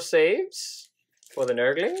 4 saves for the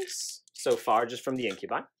nurglings so far, just from the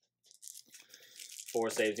incubi. 4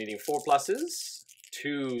 saves needing 4 pluses.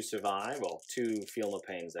 2 survive, well, 2 feel no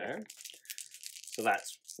pains there. So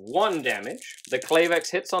that's 1 damage. The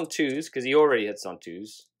Klavex hits on 2s, because he already hits on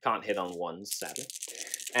 2s. Can't hit on 1s, sadly.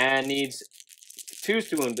 And needs 2s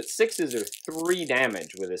to wound, but 6s are 3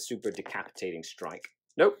 damage with a super decapitating strike.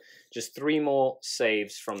 Nope, just 3 more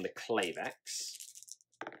saves from the Klavex.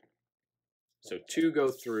 So 2 go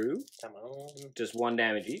through. Come on. Just 1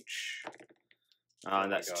 damage each. Oh And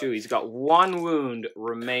my that's God. 2. He's got 1 wound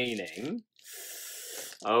remaining.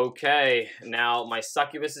 Okay, now my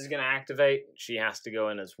succubus is going to activate. She has to go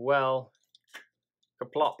in as well.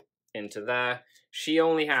 Kaplop into there. She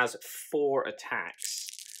only has 4 attacks,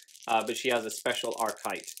 but she has a special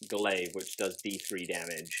Archite Glaive, which does D3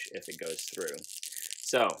 damage if it goes through.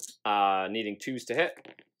 So, needing 2s to hit.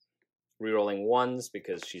 Rerolling 1s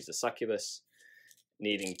because she's a succubus.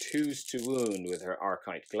 Needing 2s to wound with her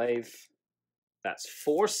Archite Glaive. That's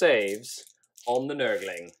 4 saves on the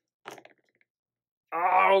Nurgling.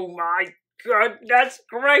 Oh my goodness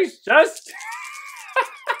gracious!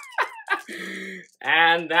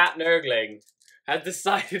 And that Nurgling has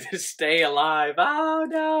decided to stay alive. Oh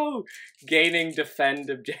no! Gaining defend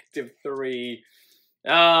objective 3.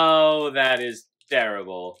 Oh, that is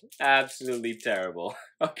terrible. Absolutely terrible.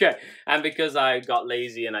 Okay, and because I got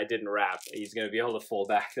lazy and I didn't wrap, he's going to be able to fall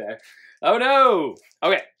back there. Oh no!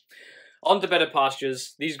 Okay, on to better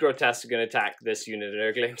postures. These grotesques are going to attack this unit of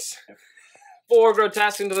Nurglings. 4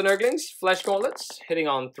 grotesques into the Nurglings. Flesh gauntlets, hitting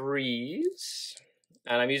on 3s.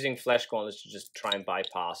 And I'm using flesh gauntlets to just try and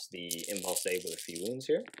bypass the impulse save with a few wounds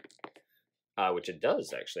here. Which it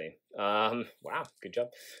does, actually. Wow, good job.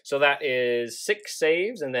 So that is 6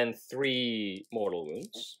 saves and then 3 mortal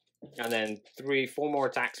wounds. And then 4 more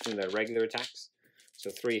attacks from the regular attacks.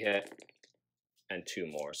 So 3 hit and 2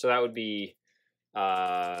 more. So that would be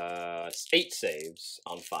 8 saves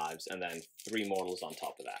on 5s and then 3 mortals on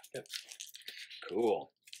top of that. Yep.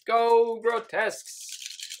 Cool. Go,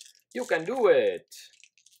 grotesques! You can do it!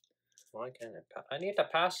 Why can't it I need to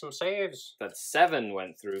pass some saves. That 7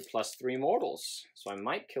 went through plus 3 mortals. So I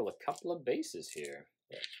might kill a couple of bases here.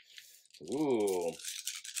 Ooh.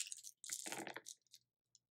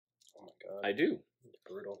 Oh my God. I do.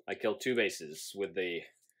 Brutal. I killed 2 bases with the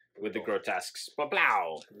grotesques.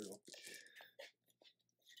 Blah.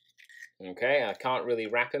 Okay, I can't really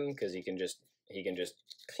wrap him because he can just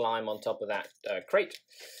climb on top of that crate.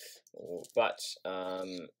 But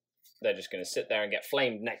they're just going to sit there and get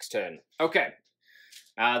flamed next turn. Okay.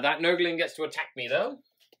 That Nurgling gets to attack me, though.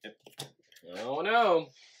 Yep. Oh, no.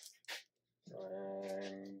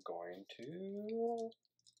 I'm going to...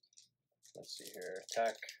 Let's see here.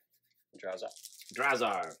 Attack. Drazar.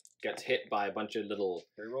 Drazar gets hit by a bunch of little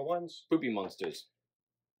 3-roll 1s. poopy monsters.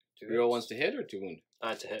 2 3 roll 1s to hit or to wound?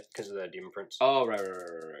 It's a hit because of the demon prince. Oh, right.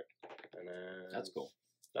 And then... That's cool.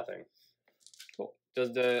 Nothing. Cool.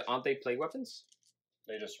 Aren't they plague weapons?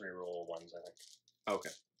 They just re-roll 1s, I think. Okay.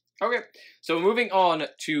 Okay. So moving on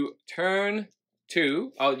to turn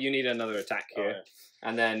 2. Oh, you need another attack here. Oh, yeah.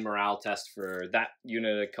 And then morale test for that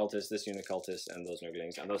unit of cultists, this unit of cultists, and those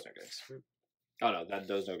Nurglings, and those Nurglings. Oh no,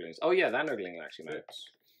 those Nurglings. Oh yeah, that Nurgling actually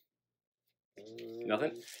matters.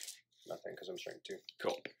 Nothing? Nothing, because I'm strength 2.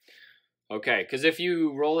 Cool. Okay, because if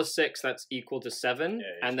you roll a 6, that's equal to 7,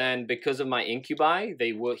 Yeah. and then because of my incubi,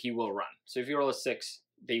 he will run. So if you roll a 6,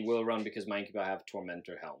 they will run because my incubi have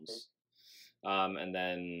Tormentor Helms. And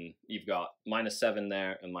then you've got -7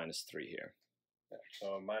 there and -3 here. Yeah,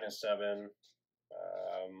 so -7.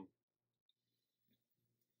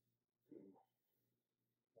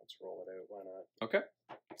 Let's roll it out. Why not? Okay.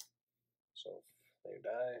 So they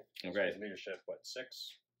die. Okay. So leadership, what,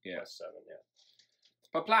 6? Yeah. Plus 7, yeah.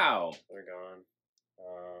 Paplow. They're gone.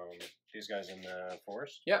 These guys in the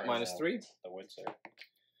forest? Yeah, Or -3. The woods there.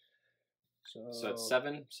 So that's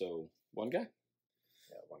 7. So 1 guy.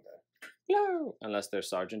 Yeah, 1 guy. No. Unless their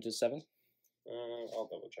sergeant is 7. I'll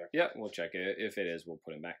double check. Yeah, we'll check it. If it is, we'll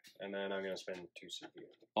put him back. And then I'm going to spend 2 CPU.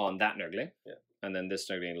 On that Nurgling. Yeah. And then this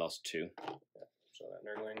Nurgling lost 2. Yeah. So that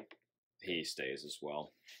Nurgling. He stays as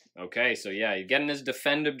well. Okay, so yeah, you're getting his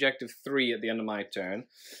defend objective 3 at the end of my turn.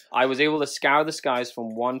 I was able to scour the skies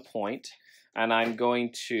from 1 point, and I'm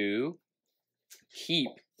going to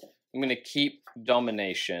keep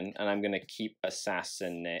domination, and I'm going to keep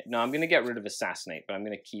assassinate. No, I'm going to get rid of assassinate, but I'm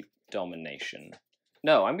going to keep domination.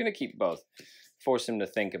 No, I'm going to keep both. Force him to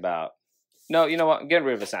think about... No, you know what? I'm getting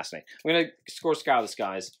rid of assassinate. I'm going to scour the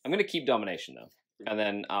skies. I'm going to keep domination, though. And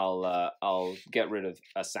then I'll get rid of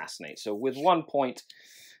assassinate. So with 1 point,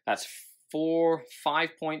 that's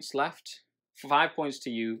 5 points left. 5 points to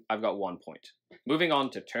you. I've got 1 point. Moving on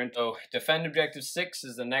to turn. So defend objective 6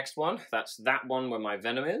 is the next one. That's that one where my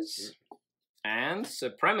venom is. And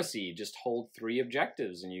supremacy. Just hold 3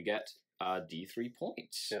 objectives and you get D3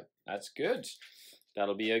 points. Yep. That's good.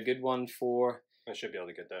 That'll be a good one for... I should be able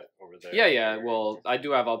to get that over there. Yeah. Well, I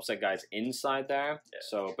do have upside guys inside there. Yeah.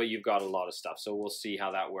 So, but you've got a lot of stuff. So we'll see how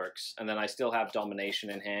that works. And then I still have domination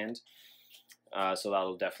in hand. So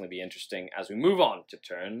that'll definitely be interesting as we move on to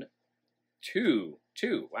turn 2.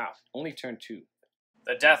 2. Wow, only turn 2.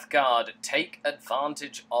 The Death Guard take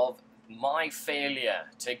advantage of my failure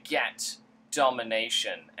to get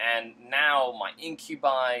domination, and now my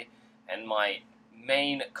incubi and my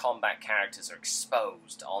main combat characters are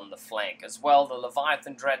exposed on the flank. As well, the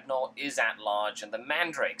Leviathan Dreadnought is at large, and the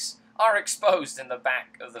Mandrakes are exposed in the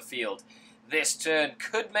back of the field. This turn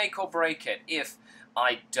could make or break it if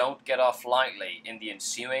I don't get off lightly in the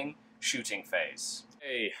ensuing shooting phase.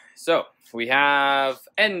 Okay, so we have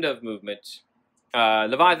end of movement.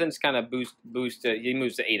 Leviathan's kind of he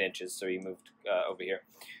moves to 8 inches, so he moved over here.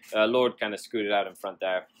 Lord kind of scooted out in front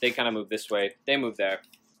there. They kind of moved this way. They moved there.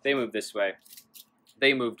 They moved this way.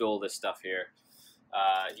 They moved all this stuff here.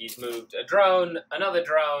 He's moved a drone, another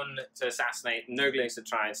drone to assassinate, Nurglings to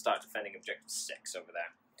try and start defending objective 6 over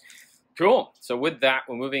there. Cool. So with that,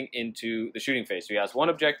 we're moving into the shooting phase. So he has 1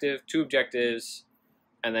 objective, 2 objectives,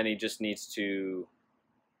 and then he just needs to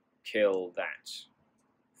kill that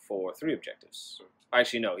for 3 objectives.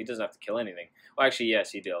 Actually, no, he doesn't have to kill anything. Well, actually,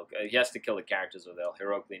 yes, he will. He has to kill the characters, or they'll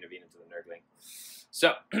heroically intervene into the Nurgling.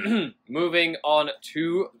 So, moving on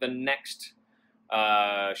to the next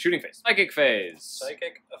shooting phase. Psychic phase.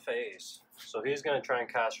 Psychic a phase. So he's going to try and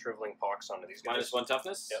cast Shriveling Pox onto these guys. -1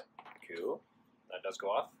 toughness? Yep. Cool. That does go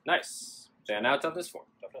off. Nice. So now toughness 4.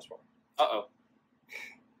 Toughness 4. Uh-oh.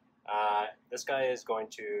 This guy is going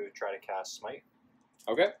to try to cast Smite,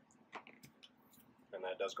 Okay. and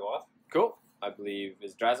that does go off. Cool. I believe,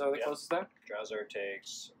 is Drazar the Yep. closest there? Drazar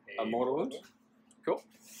takes A mortal wound? Cool.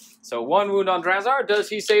 So 1 wound on Drazar. Does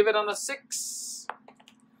he save it on a 6?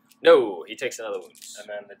 No, he takes another wound. And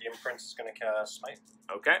then the Demon Prince is going to cast Smite.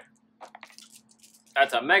 Okay.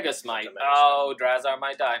 That's a Mega Smite. That's a Mega Oh, Drazar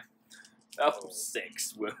might die. Oh, Oh.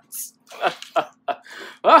 6 wounds.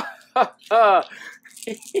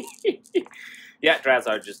 Yeah,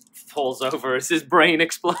 Drazar just falls over as his brain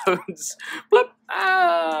explodes. Blip.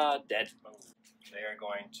 Ah, dead. They are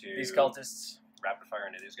going to These cultists. rapid fire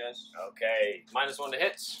into these guys. Okay, -1 to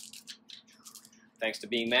hit. Thanks to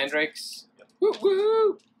being Mandrakes. Woo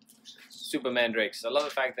woo! Super Mandrakes. I love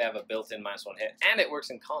the fact they have a built-in -1 hit, and it works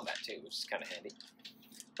in combat too, which is kind of handy.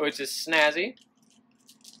 Which is snazzy.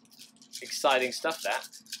 Exciting stuff, that.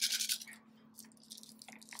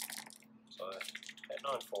 So hitting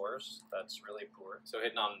on 4s, that's really poor. So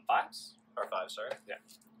hitting on 5s? Or 5, sorry. Yeah.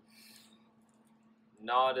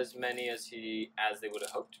 Not as many as they would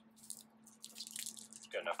have hoped.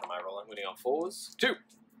 Good enough for my rolling. Winning on 4s. 2.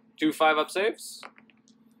 2 5-up saves.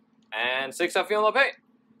 And 6 up feeling pain.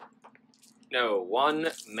 No,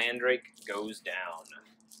 1 Mandrake goes down.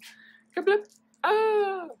 Kablip.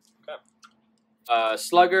 Ah. Okay.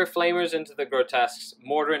 Slugger, Flamers into the Grotesques,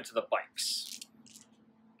 Mortar into the Bikes.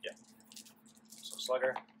 So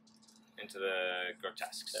Slugger, Into the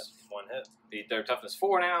Grotesques. yep, 1 hit. Their toughness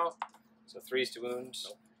 4 now, so 3s to wound.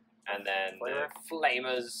 Nope. And then Flamer. the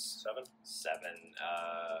Flamers, 7. 7.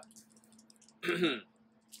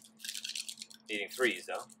 Needing 3s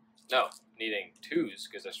though. No, needing 2s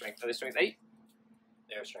because they're strength. Are they strength 8?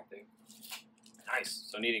 They are strength 8. Nice.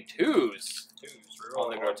 So needing 2s 2s. on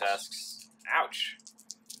the Grotesques. Ouch.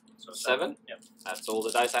 So 7? Yep. That's all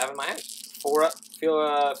the dice I have in my hand. 4 up, feel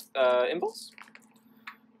impulse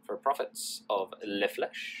for profits of le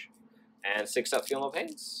flesh, and 6 up, feel no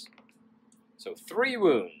pains. So 3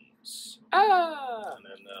 wounds. Ah. And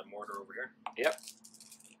then the mortar over here. Yep.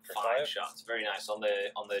 For 5 shots. Very nice on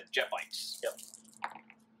the jet bikes. Yep.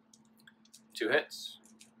 2 hits.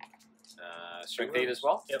 Strength 8 wounds. as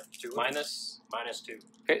well. Yep. 2 Minus. -2.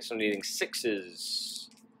 Okay, so needing 6s.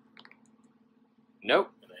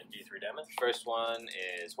 Nope. And then D3 damage. First one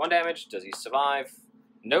is 1 damage. Does he survive?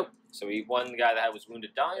 Nope. So one guy that was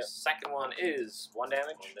wounded dies. Yep. Second one is 1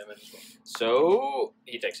 damage. 1 damage as well. So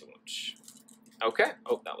he takes a wound. Okay.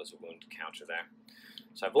 Oh, that was a wound counter there.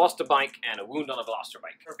 So I've lost a bike and a wound on a Veloster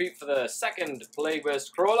bike. Repeat for the second Plague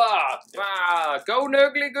Burst Crawler. Ah, go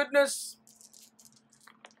Nurgly goodness.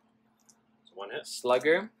 So 1 hit.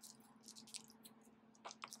 Slugger.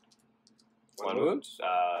 1 wound.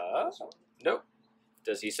 wound. Nope.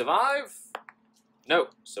 Does he survive? No.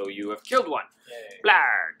 So you have killed 1. Yay.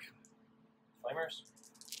 Blag. Flamers.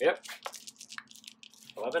 Yep.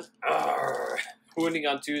 11. Arrgh. Wounding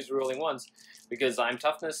on 2s, rolling 1s, because I'm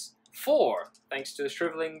toughness 4, thanks to the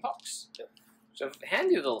Shriveling Pox. Yep. So a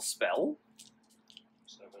handy little spell.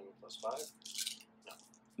 7 plus 5.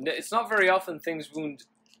 It's not very often things wound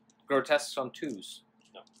Grotesques on 2s.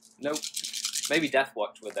 No. Nope. Maybe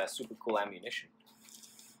Deathwatch with their super cool ammunition.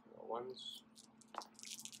 Roll 1s.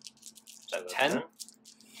 Is that 10?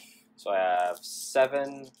 So I have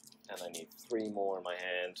 7, and I need 3 more in my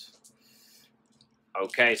hand.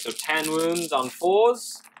 Okay, so 10 wounds on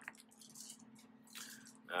 4s.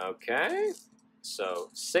 Okay. So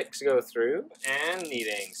 6 go through, and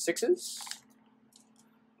needing 6s.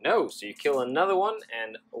 No, so you kill another one,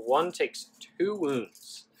 and 1 takes 2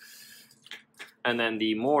 wounds. And then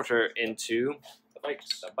the mortar into the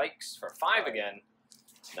bikes for 5 again.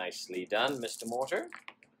 Nicely done, Mr. Mortar.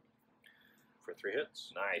 For 3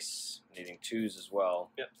 hits. Nice. Needing 2s as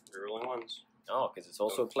well. Yep, rerolling 1s. Oh, because it's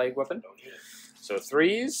also a plague weapon. Don't need it. So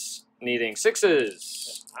 3s, needing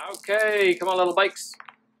 6s. Okay, come on, little bikes.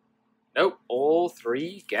 Nope, all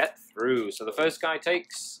 3 get through. So the first guy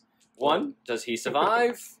takes 1. Does he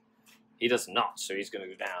survive? He does not, so he's going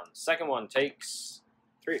to go down. Second one takes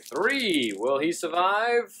 3. Will he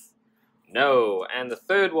survive? No. And the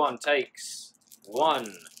third one takes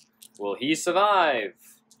 1. Will he survive?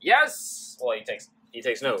 Yes! Well, he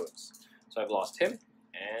takes no wounds. So I've lost him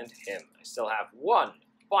and him. I still have 1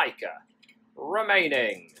 biker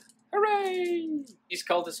remaining. Hooray! These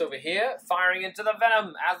cultists over here firing into the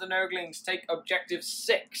venom as the Nurglings take objective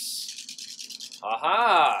 6.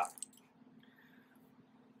 Aha!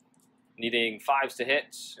 Needing 5s to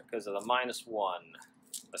hit because of the -1.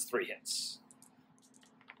 That's 3 hits.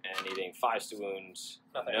 And needing 5s to wound.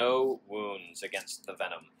 Nothing. No wounds against the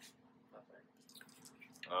venom.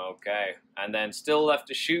 Okay, and then still left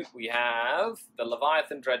to shoot, we have the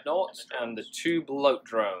Leviathan Dreadnought and the 2 bloat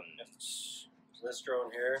drones. So this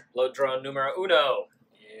drone here Bloat drone numero uno.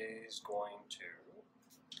 is going to...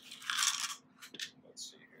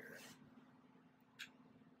 Let's see here.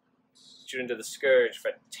 Shoot into the Scourge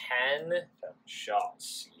for 10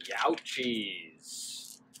 shots.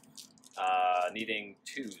 Youchies. Needing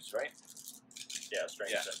 2s, right? Yeah,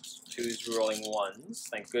 strength Yeah. 6. 2s rolling 1s.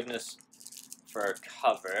 Thank goodness for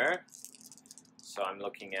cover. So I'm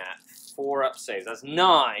looking at 4 up saves. That's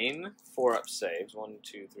 9 4 up saves. 1,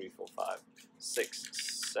 2, 3, 4, 5,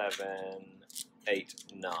 6, 7, 8,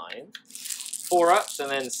 9. 4 ups and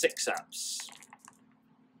then 6 ups.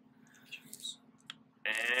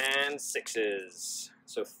 And 6s.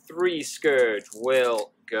 So 3 Scourge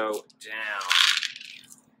will go down.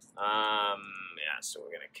 Yeah, so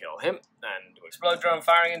we're gonna kill him. And explode drone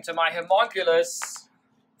firing into my homunculus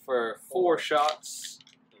for 4 shots.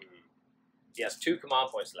 He has 2 command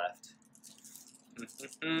points left.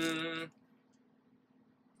 I'm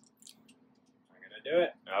gonna do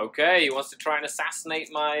it. Okay, he wants to try and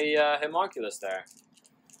assassinate my homunculus there.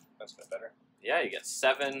 That's a bit better. Yeah, you get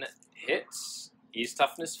 7 hits. He's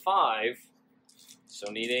toughness 5.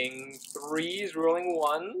 So needing 3s, rolling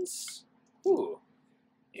 1s. Ooh,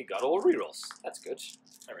 he got all rerolls. That's good.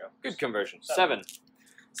 There we go. Good conversion. 7.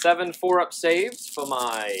 7 4-up saves for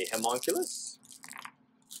my homunculus.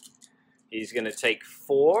 He's going to take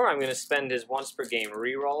 4. I'm going to spend his once per game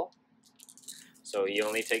reroll. So he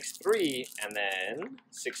only takes 3 and then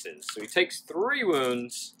 6s. So he takes 3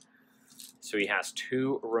 wounds. So he has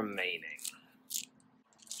 2 remaining.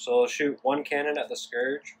 So I'll shoot 1 cannon at the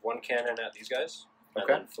Scourge, 1 cannon at these guys, and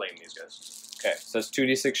Okay. then flame these guys. Okay, so that's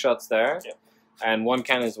 2d6 shots there. Yep. And 1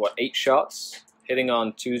 cannon is what, 8 shots? Hitting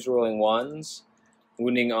on 2s, rolling 1s.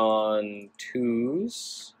 Wounding on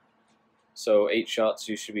 2s. So 8 shots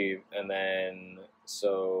you should be, and then,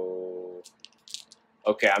 so...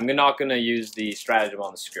 Okay, I'm not going to use the stratagem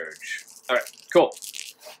on the Scourge. Alright, cool.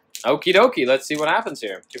 Okie dokie, let's see what happens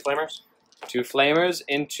here. 2 flamers. 2 flamers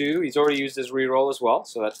into, he's already used his reroll as well,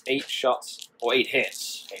 so that's 8 shots, or 8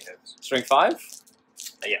 hits. 8 hits. Strength 5?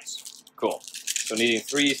 Yes. Cool. So needing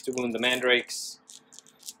 3s to wound the mandrakes.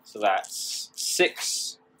 So that's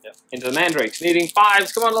 6 into the mandrakes. Needing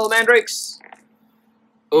 5s. Come on, little mandrakes.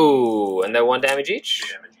 Ooh, and they're 1 damage each? 2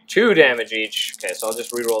 damage each. 2 damage each. Okay, so I'll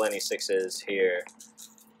just reroll any 6s here.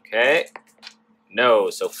 Okay. No,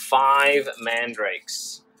 so 5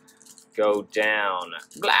 mandrakes go down.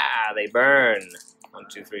 Blah, they burn. 1,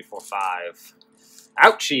 2, 3, 4, 5.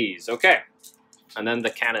 Ouchies. Okay. And then the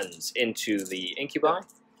cannons into the incubi.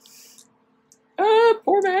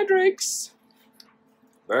 Poor mandrakes.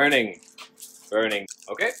 Burning. Burning.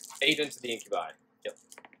 Okay, 8 into the incubi. Yep.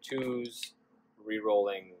 2s,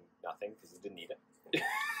 re-rolling nothing because he didn't need it.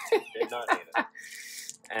 Did not need it.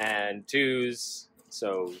 And 2s,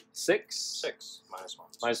 so 6. 6. -1.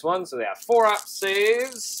 -1, so they have 4-up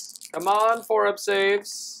saves. Come on, 4-up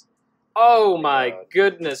saves. Oh my God.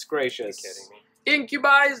 goodness Are you gracious. kidding me?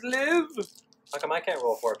 Incubis live! How come I can't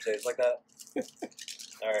roll 4-up saves like that?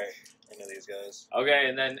 Alright, into these guys. Okay,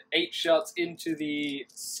 and then 8 shots into the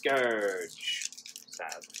Scourge.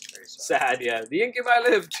 Sad. Very sad. Sad, yeah. The incubi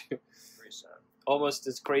lived. Very sad. Almost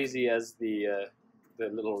as crazy as the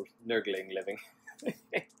little Nurgling living.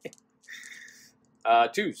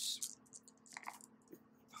 2s.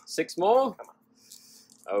 6 more. Come on.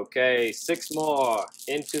 Okay, 6 more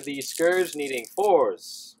into the Scourge, needing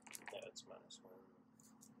 4s. Yeah, it's -1.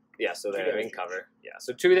 Yeah, so 2 they're damage in each. cover. Yeah,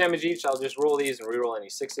 so 2 damage each. I'll just roll these and reroll any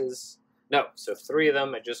 6s. No, so 3 of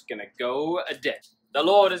them are just gonna go a dead. The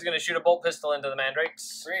Lord is gonna shoot a bolt pistol into the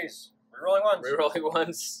mandrakes. 3s. Rerolling 1s. Rerolling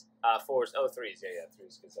 1s. 4s. Oh, 3s. Yeah,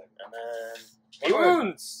 3s. Good second. And then... He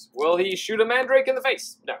wounds! Will he shoot a mandrake in the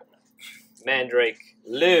face? No. Mandrake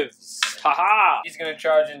lives. Haha! He's gonna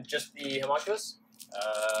charge in just the homunculus.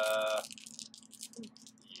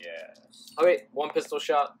 Yes. Okay, 1 pistol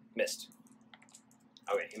shot. Missed.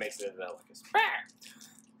 Okay, he makes it into the homunculus.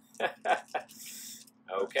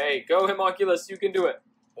 Okay, go homunculus. You can do it.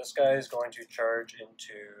 This guy is going to charge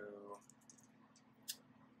into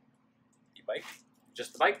the bike.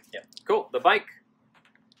 Just the bike? Yeah. Cool. The bike.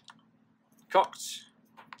 Cocked.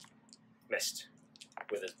 Missed.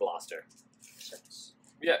 With his blaster. 6.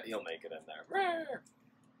 Yeah, he'll make it in there.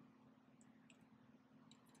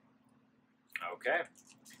 Okay.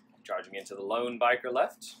 Charging into the lone biker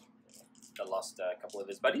left. That lost a couple of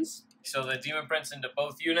his buddies. So the Demon Prince into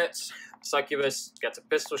both units. Succubus gets a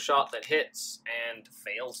pistol shot that hits and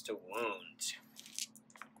fails to wound.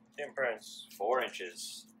 Demon Prince. 4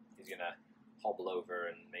 inches. He's gonna hobble over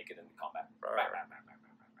and make it into combat.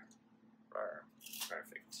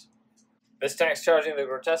 Perfect. This tank's charging the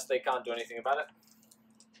grotesque. They can't do anything about it.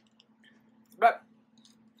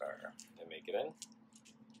 They make it in.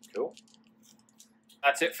 Cool.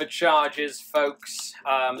 That's it for charges, folks.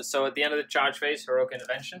 So at the end of the charge phase, heroic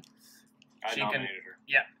intervention. I nominated her.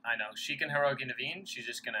 Yeah, I know. She can heroic intervene. She's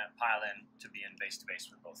just gonna pile in to be in base to base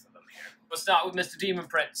with both of them here. We'll start with Mr. Demon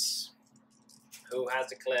Prince, Who has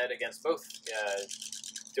declared against both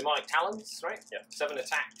demonic talons, right? Yeah. 7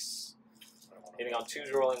 attacks. Hitting on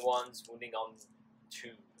 2s, rolling 1s, wounding on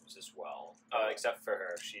 2s as well. Except for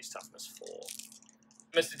her, she's toughness 4.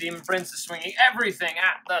 Mr. Demon Prince is swinging everything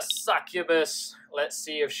at the succubus. Let's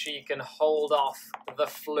see if she can hold off the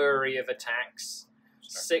flurry of attacks.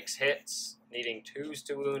 6 hits, needing 2s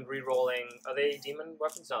to wound, re-rolling. Are they demon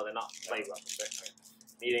weapons? No, they're not blade weapons, right?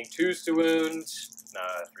 Needing 2s to wound.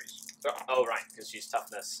 3s. Oh, right, because she's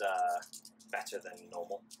toughness better than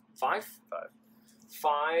normal. 5?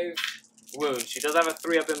 5 wounds. She does have a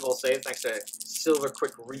 3-up invul save thanks to silver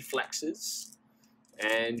quick reflexes.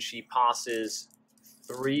 And she passes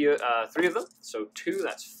 3 of them. So 2,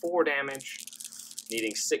 that's 4 damage.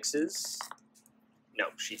 Needing 6s. No,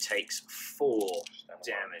 she takes 4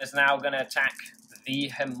 damage. It's now going to attack the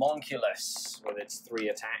homunculus with its 3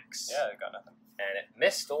 attacks. Yeah, I got nothing. And it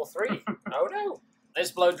missed all 3. Oh no.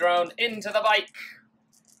 Let's blow drone into the bike.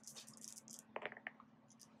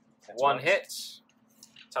 1 hit.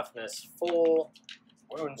 Toughness 4.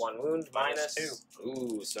 Wounds. 1 wound minus. -2.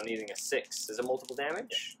 Ooh, so needing a 6. Is it multiple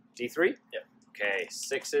damage? Yeah. D3? Yep. Okay,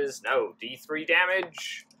 6s. No, D3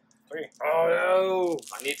 damage. 3. Oh no!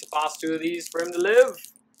 I need to pass 2 of these for him to live.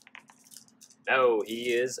 No,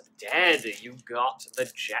 he is dead. You got the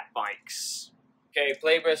jet bikes. Okay,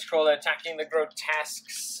 Plaguebear's Crawler attacking the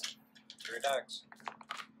grotesques. 3 attacks.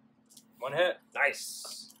 1 hit.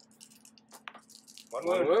 Nice. 1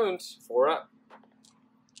 1 wound. wound. 4 up.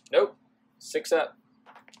 Nope. 6 up.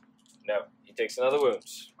 No. He takes another wound.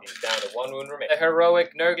 He's down to 1 wound remaining. The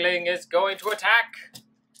heroic Nurgling is going to attack.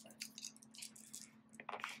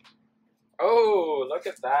 Oh, look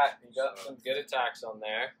at that. You got some good attacks on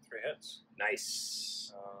there. 3 hits.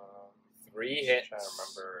 Nice. 3 hits. Trying to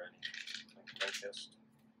remember any Locust.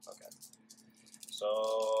 Okay. So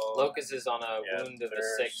Locust is on a yeah, wound of a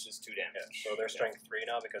there's- 6 is 2 damage. Yeah, so they're strength 3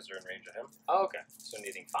 now because they're in range of him. Oh, okay. So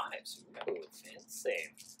needing 5s. Ooh,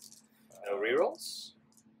 fancy. No rerolls?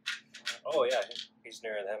 Oh yeah, he's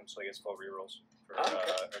near them, so he gets full rerolls for Oh,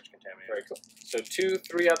 okay. Urge Contaminator. Very cool. So 2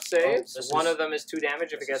 3-up saves. this One is- of them is 2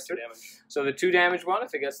 damage if it gets through. Damage. So the 2 damage one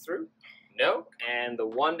if it gets through. No. And the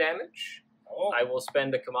 1 damage, Oh, I will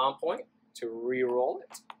spend a command point to re-roll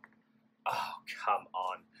it. Oh, come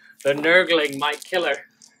on. The Nurgling might kill her.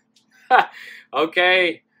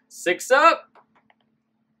 Okay. 6 up.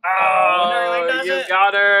 Nurgling does you it.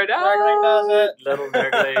 got her. No. Nurgling does it. Little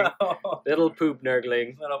Nurgling. Little poop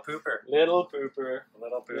Nurgling. Little pooper. Little pooper.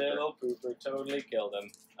 Little pooper. Little pooper totally killed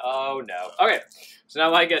him. Oh no. Okay, so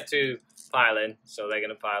now I get to pile in. So they're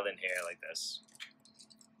gonna pile in here like this.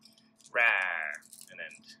 Rawr. And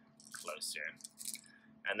then closer.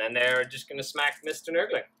 And then they're just gonna smack Mr.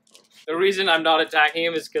 Nurgling. The reason I'm not attacking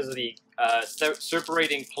him is because of the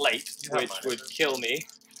separating plate, You have which mine, would sir. kill me.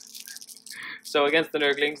 So against the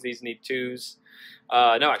Nurglings, these need 2s.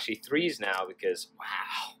 No, actually 3s now because,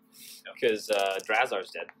 wow. Because Drazar's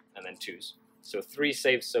dead, and then 2s. So 3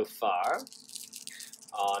 saves so far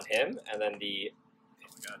on him, and then the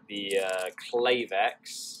the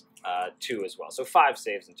Clavex 2 as well. So 5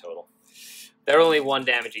 saves in total. They're only 1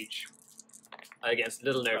 damage each against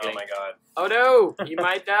Little Nurgling. Oh my god. Oh no, he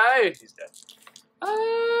might die. He's dead.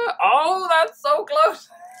 Oh, that's so close.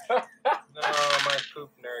 No, my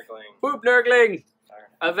poop Nurgling. Poop Nurgling.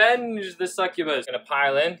 Darn. Avenge the succubus. Gonna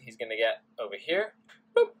pile in. He's gonna get over here,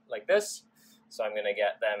 boop, like this. So I'm gonna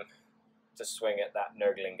get them to swing at that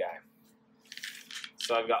Nurgling guy.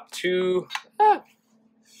 So I've got 2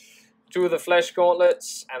 of the flesh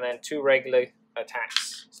gauntlets and then 2 regular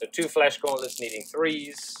attacks. So 2 flesh gauntlets needing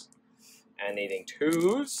 3s and needing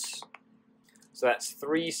 2s. So that's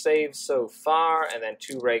 3 saves so far, and then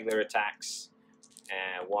 2 regular attacks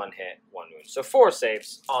and 1 hit, 1 wound. So 4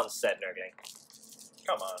 saves on said Nurgling.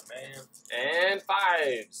 Come on, man. And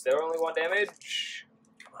 5s. They're only 1 damage.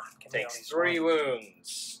 Come on, give me all Takes these 3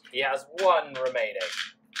 wounds. He has 1 remaining.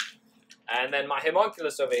 And then my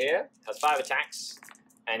homunculus over here has 5 attacks,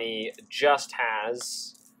 and he just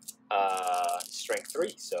has strength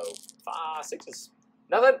 3, so 6s.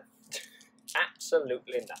 Nothing.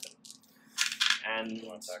 Absolutely nothing. And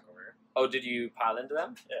One attack over here. oh, did you pile into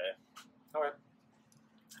them? Yeah. All right.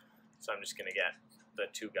 So I'm just gonna get the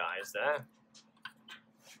 2 guys there.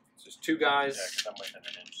 So just 2 guys. Yeah, because I'm within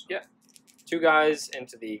an inch. So. Yeah. 2 guys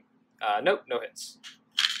into the. Nope, no hits.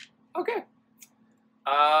 Okay.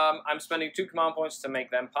 I'm spending 2 command points to make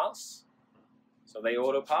them pass, so they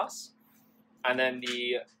auto pass. And then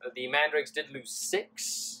the mandrakes did lose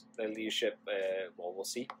 6. Their leadership, well, we'll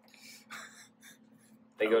see.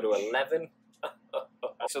 They go to 11.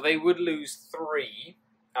 So they would lose 3.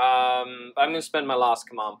 But I'm going to spend my last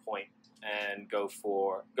command point and go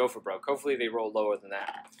for broke. Hopefully they roll lower than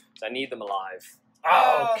that. So I need them alive.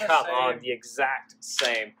 Oh, the come same. on, the exact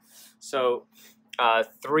same. So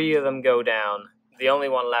 3 of them go down. The only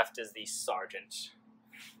one left is the sergeant,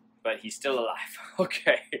 but he's still alive.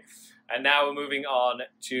 Okay, and now we're moving on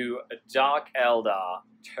to Dark Eldar,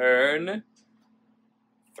 turn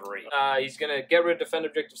 3. He's gonna get rid of defend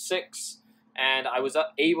objective 6, and I was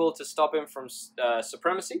able to stop him from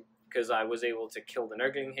supremacy because I was able to kill the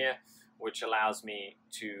Nurgling here, which allows me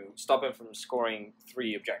to stop him from scoring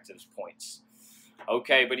 3 objectives points.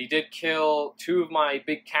 Okay, but he did kill 2 of my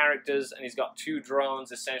big characters, and he's got 2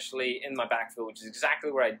 drones essentially in my backfield, which is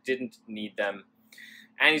exactly where I didn't need them.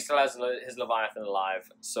 And he still has his Leviathan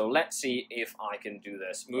alive. So let's see if I can do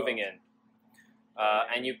this. Moving in.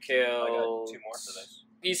 And you killed... I got 2 more for this.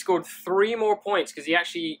 He scored 3 more points because he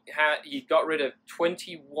actually he got rid of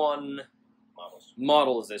 21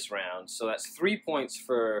 models this round. So that's 3 points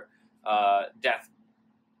for Death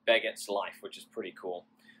Begget's life, which is pretty cool.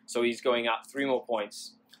 So he's going up 3 more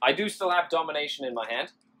points. I do still have domination in my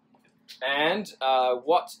hand. And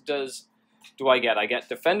what do I get? I get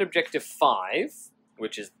defend objective 5,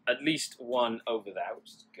 which is at least 1 over that, which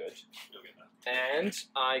is good. You'll get that. And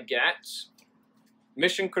I get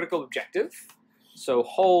mission critical objective. So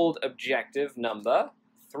hold objective number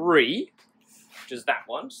 3, which is that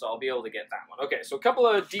one. So I'll be able to get that one. Okay, so a couple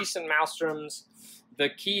of decent Maelstroms. The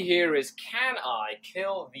key here is, can I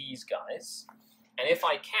kill these guys? And if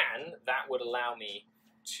I can, that would allow me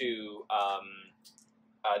to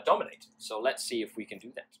dominate. So let's see if we can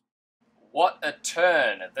do that. What a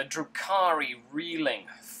turn! The Drukhari reeling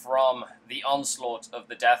from the onslaught of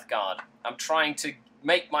the Death Guard. I'm trying to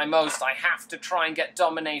make my most. I have to try and get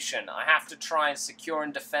domination. I have to try and secure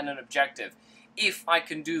and defend an objective. If I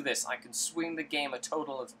can do this, I can swing the game a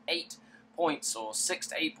total of 8 points, or 6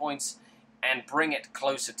 to 8 points, and bring it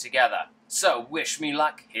closer together. So, wish me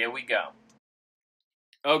luck. Here we go.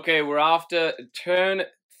 Okay, we're after turn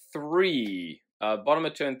 3. Bottom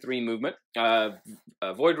of turn 3 movement.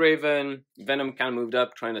 Void Raven, Venom kind of moved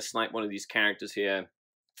up, trying to snipe one of these characters here.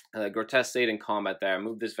 Grotesque stayed in combat there.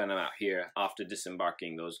 Move this Venom out here after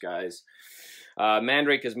disembarking those guys.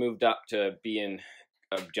 Mandrake has moved up to be in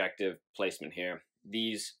objective placement here.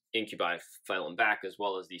 These Incubi fallen back, as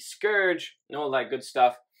well as the Scourge and all that good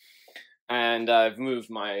stuff. And I've moved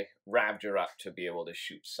my Ravager up to be able to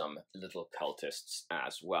shoot some little cultists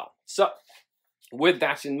as well. So, with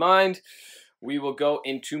that in mind, we will go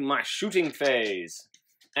into my shooting phase.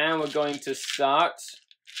 And we're going to start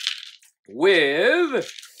with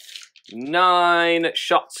 9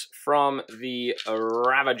 shots from the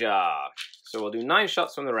Ravager. So we'll do 9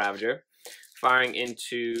 shots from the Ravager, firing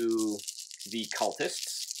into the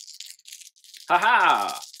cultists.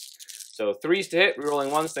 Haha! So 3s to hit,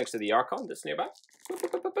 rerolling 1s next to the Archon that's nearby.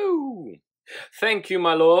 Thank you,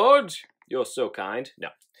 my lord. You're so kind. No,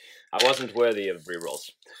 I wasn't worthy of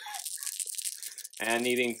rerolls. And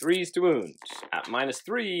needing 3s to wound at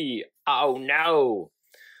 -3. Oh no!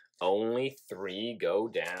 Only 3 go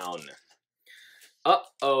down.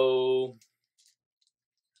 Uh-oh.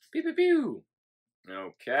 Pew, pew, pew.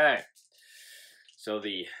 Okay. So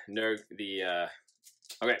okay,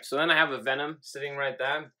 so then I have a venom sitting right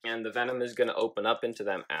there, and the venom is going to open up into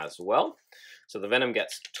them as well. So the venom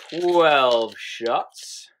gets 12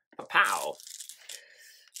 shots. Pow.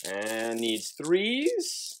 And needs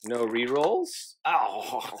 3s. No rerolls.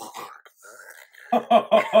 Oh.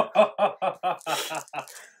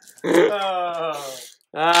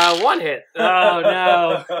 One hit. Oh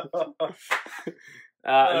no.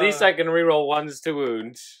 At least I can reroll 1s to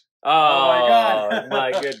wound. Oh my god!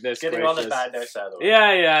 My goodness Getting gracious. all the bad dice out of the way.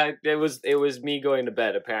 Yeah. It was me going to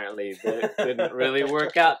bed. Apparently, it didn't really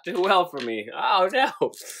work out too well for me. Oh no.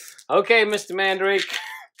 Okay, Mr. Mandrake,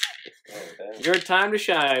 Okay. your time to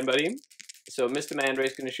shine, buddy. So Mr.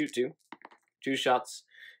 Mandrake's gonna shoot 2 shots,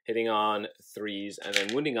 hitting on 3s and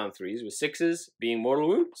then wounding on 3s with 6s, being mortal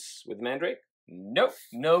wounds with Mandrake. Nope,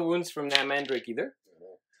 no wounds from that Mandrake either.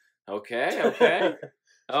 Okay.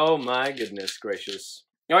 Oh my goodness gracious.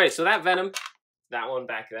 Alright, so that venom, that one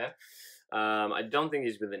back there, I don't think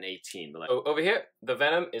he's within 18. But over here, the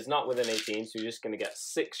venom is not within 18, so you're just going to get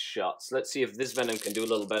 6 shots. Let's see if this venom can do a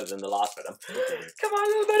little better than the last venom. Come on,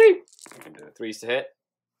 little buddy. You can do it. 3s to hit.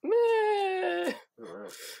 Meh.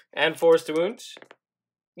 Alright. And 4s to wound.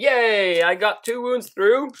 Yay! I got 2 wounds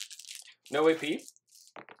through. No AP.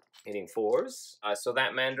 Hitting 4s. So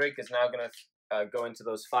that Mandrake is now going to go into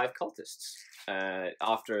those 5 cultists.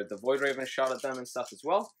 After the Void Raven shot at them and stuff as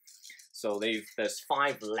well. So there's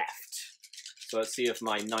 5 left. So let's see if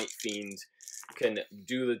my Night Fiend can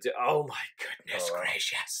do the... Oh my goodness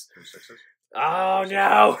gracious. 2 6s. Oh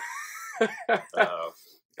no! Uh-oh.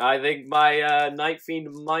 I think my Night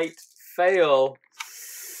Fiend might fail.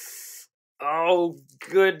 Oh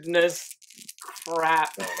goodness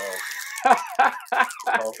crap. Oh no.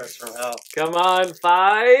 Cultists from hell. Come on,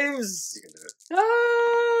 5s. You can do it.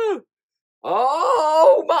 Ah!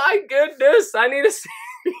 Oh my goodness! I need to see.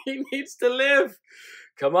 He needs to live.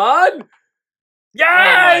 Come on!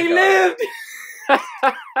 Yeah, Oh he my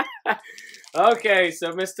lived. Okay,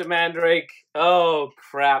 so Mr. Mandrake. Oh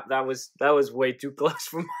crap! That was way too close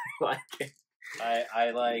for my liking.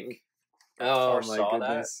 I like Oh my foresaw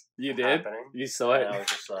goodness! You did. happening. You saw And it. I was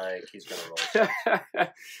just like, he's gonna roll.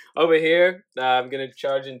 Over here, I'm gonna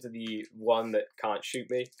charge into the one that can't shoot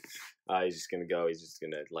me. He's just gonna go. He's just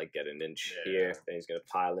gonna like get an inch here, then he's gonna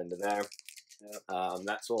pile into there. Yep.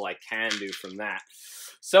 That's all I can do from that.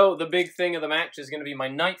 So the big thing of the match is gonna be my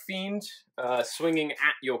Night Fiend swinging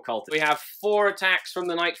at your cultist. We have 4 attacks from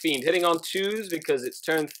the Night Fiend, hitting on 2s because it's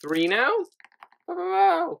turn 3 now.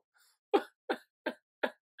 Wow.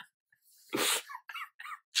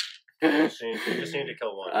 You just need to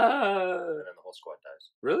kill one, and then the whole squad dies.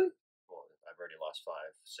 Really? Well, I've already lost 5.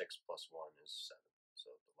 6 plus 1 is 7. So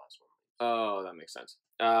the last one. Oh, that makes sense.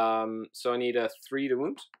 So I need a 3 to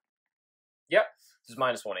wound. Yep. This is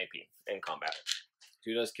 -1 AP in combat.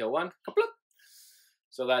 2 does kill 1. Kaploop.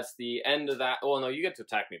 So that's the end of that. Oh no, you get to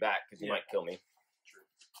attack me back because you might kill me.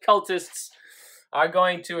 Cultists are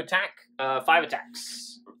going to attack. 5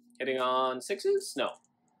 attacks. Hitting on 6s? No.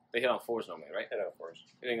 They hit on 4s normally, right? Hit out 4s.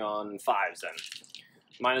 Hitting on 5s then.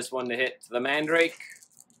 -1 to hit the Mandrake.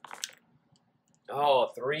 Oh,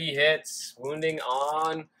 3 hits. Wounding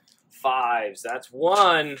on 5s. That's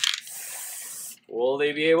 1. Will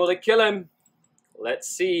they be able to kill him? Let's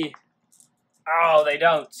see. Oh, they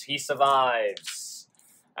don't. He survives.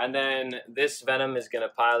 And then this venom is going to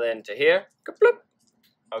pile into here. Kaploop.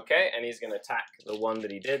 Okay, and he's going to attack the one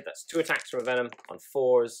that he did. That's 2 attacks from a venom on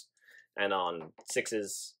 4s and on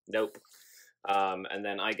 6s. Nope. And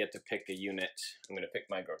then I get to pick a unit. I'm going to pick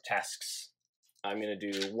my grotesques. I'm going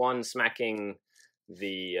to do 1 smacking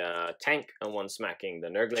the tank and 1 smacking the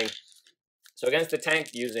Nurgling. So against the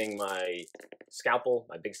tank, using my scalpel,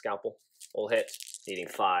 my big scalpel, all hit, needing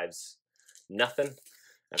 5s, nothing.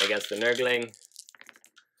 And against the Nurgling,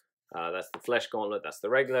 that's the Flesh Gauntlet, that's the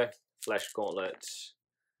regular. Flesh Gauntlet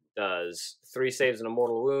does 3 saves and a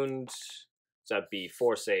mortal wound. So that'd be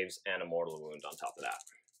 4 saves and a mortal wound on top of that.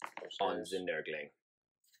 On the Nurgling.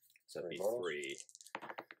 So that'd be 3.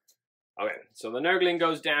 Okay, so the Nurgling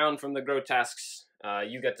goes down from the grotesques.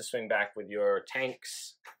 You get to swing back with your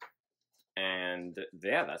tanks. And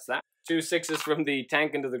yeah, that's that. 2 6s from the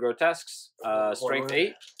tank into the grotesques. Strength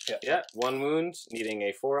 8. Yeah, 1 wound, needing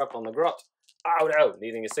a 4 up on the grot. Oh no,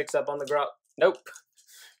 needing a 6 up on the grot. Nope.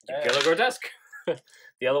 You kill a grotesque.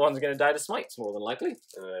 The other one's going to die to smites, more than likely.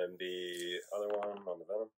 And then the other one on the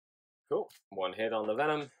venom. Cool. 1 hit on the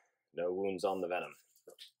venom. No wounds on the venom.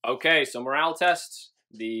 Okay, so morale test.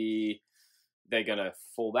 They're going to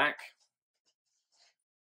fall back.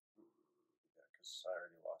 Yeah, because I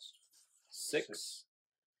already lost. 6.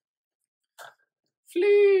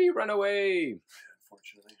 Flee! Run away!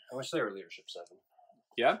 Unfortunately. I wish they were leadership 7.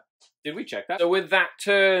 Yeah? Did we check that? So with that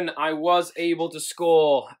turn, I was able to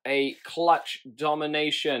score a clutch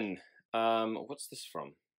domination. What's this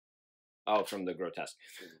from? Oh, from the grotesque.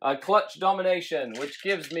 Clutch domination, which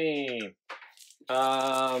gives me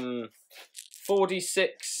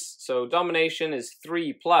 46. So domination is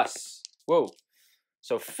 3 plus. Whoa.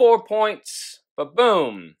 So 4 points.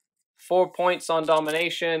 Ba-boom. 4 points on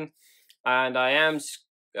domination. And I am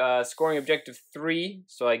scoring objective 3.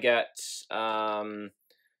 So I get... so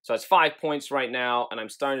it's 5 points right now. And I'm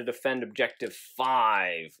starting to defend objective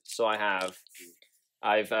 5. So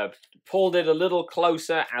I've pulled it a little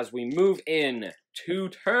closer as we move in to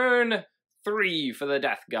turn 3 for the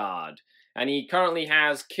Death Guard. And he currently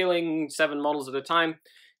has killing 7 models at a time.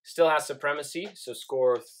 Still has supremacy, so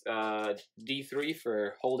score D3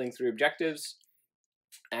 for holding 3 objectives.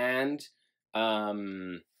 And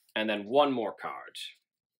then 1 more card.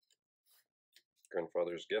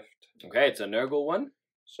 Grandfather's Gift. Okay, it's a Nurgle one.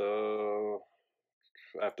 So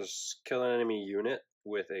I have to kill an enemy unit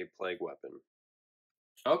with a plague weapon.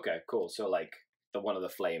 Okay, cool. So like one of the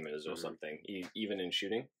flamers or something, even in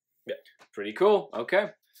shooting. Yeah, pretty cool. Okay.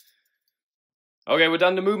 Okay, we're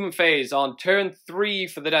done the movement phase. On turn 3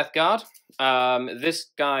 for the Death Guard,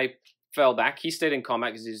 this guy fell back. He stayed in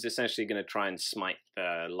combat because he's essentially going to try and smite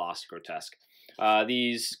last grotesque.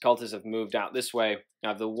 These cultists have moved out this way. I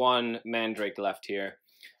have the 1 Mandrake left here.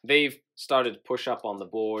 They've started to push up on the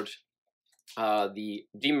board. The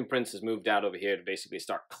Demon Prince has moved out over here to basically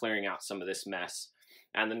start clearing out some of this mess.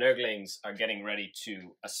 And the Nurglings are getting ready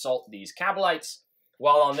to assault these Cabalites.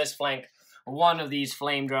 While on this flank, one of these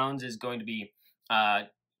flame drones is going to be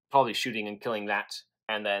probably shooting and killing that.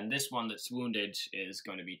 And then this one that's wounded is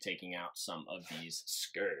going to be taking out some of these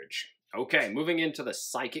Scourge. Okay, moving into the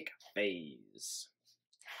Psychic phase.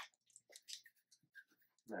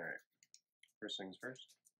 Alright. First things first.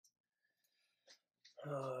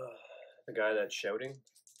 The guy that's shouting,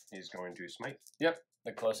 he's going to smite. Yep,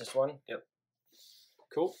 the closest one. Yep.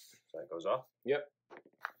 Cool. So that goes off. Yep.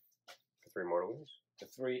 3 mortal wounds. The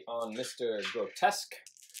 3 on Mr. Grotesque.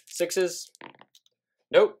 6s.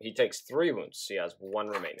 Nope, he takes 3 wounds. He has 1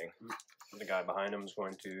 remaining. The guy behind him is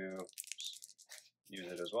going to use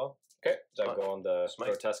it as well. Okay, does that go on the smite.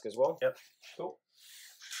 Grotesque as well? Yep. Cool.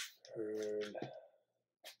 And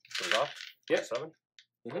goes off. Yep. 7.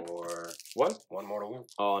 Or 1. 1 mortal wound.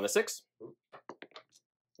 On a 6.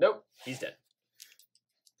 Nope, he's dead.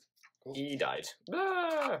 Cool. He died.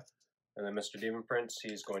 Ah! And then Mr. Demon Prince,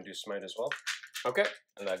 he's going to smite as well. Okay,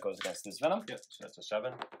 and that goes against this Venom. Yep. So that's a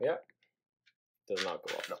 7. Yep. Does not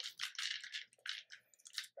go up. No.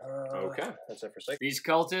 Okay. That's it for Psychic. These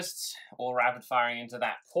cultists all rapid firing into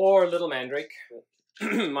that poor little Mandrake.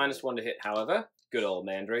 -1 to hit, however. Good old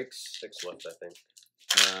Mandrakes. 6 left, I think.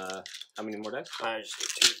 How many more dice? I just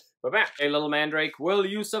need 2. We're back. Hey, little Mandrake, will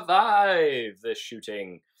you survive this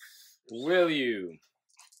shooting? Will you?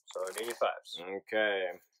 So an 85s.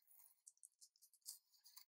 Okay.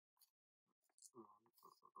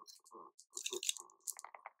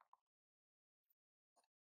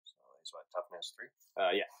 So he's what, toughness 3?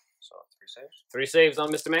 Yeah. So 3 saves. 3 saves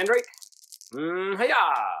on Mr. Mandrake. Hiya!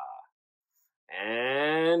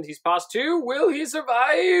 And he's past 2. Will he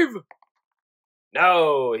survive?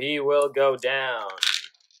 No, he will go down.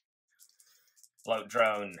 Float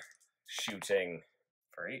drone shooting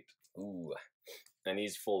for 8. Ooh. And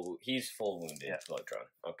he's full wounded. Yeah. Float drone.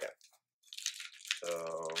 Okay.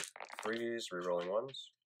 So 3s, rerolling 1s.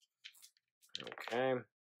 Okay.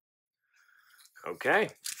 Okay.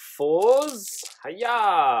 4s.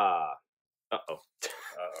 Hiya! Uh-oh.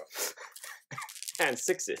 And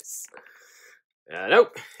 6s.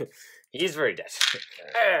 Nope. He's very dead.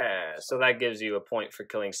 So that gives you a point for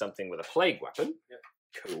killing something with a plague weapon. Yep.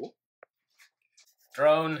 Cool.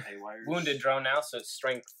 Drone. Haywires. Wounded drone now, so it's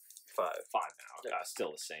strength 5. 5 now.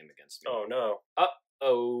 Still the same against me. Oh no.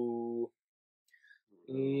 Uh-oh.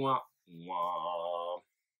 Wah, wah.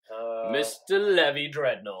 Mr. Levy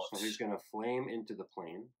Dreadnought. So he's going to flame into the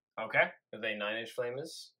plane. Okay. Are they 9-inch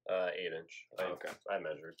flamers? 8-inch. Okay. I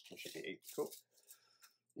measured. It should be 8. Cool.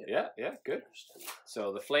 Yeah, good.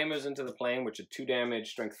 So the flamers into the plane, which are 2 damage,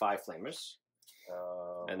 strength 5 flamers.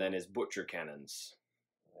 And then his butcher cannons.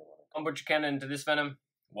 1 butcher cannon into this venom.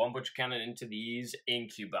 1 butcher cannon into these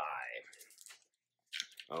incubi.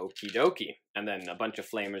 Okie dokie. And then a bunch of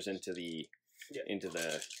flamers into the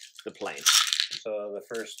plane. So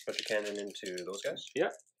the first butcher cannon into those guys.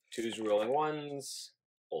 Yeah. 2s rolling 1s.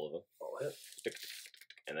 All of them. All hit.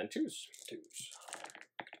 And then 2s. 2s.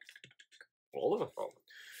 All of them.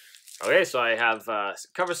 Okay, so I have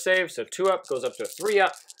cover save, so 2 up goes up to a 3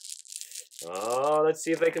 up. Oh, let's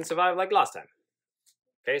see if they can survive like last time.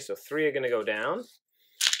 Okay, so 3 are going to go down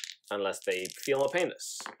unless they feel more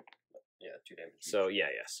painless. Yeah, 2 damage. So yeah,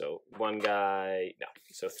 so 1 guy, no.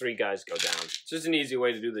 So 3 guys go down. It's just an easy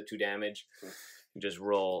way to do the 2 damage. You just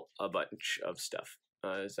roll a bunch of stuff.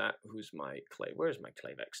 Is that, who's my clay? Where's my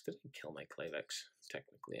Clayvex? Did I kill my Clayvex?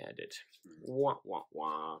 Technically I did. Wah, wah,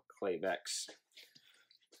 wah, Clayvex.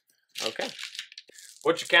 Okay.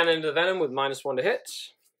 Put your cannon into the venom with -1 to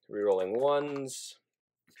hit. Rerolling 1s.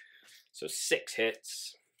 So 6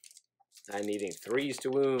 hits. I'm needing 3s to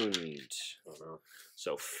wound. Oh, no.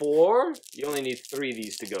 So 4. You only need 3 of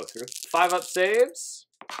these to go through. 5 up saves.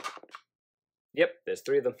 Yep, there's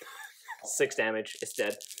 3 of them. 6 damage. It's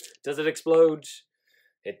dead. Does it explode?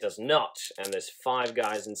 It does not. And there's 5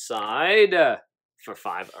 guys inside. For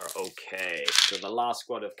 5 are okay. So the last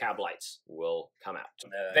squad of Cabalites will come out.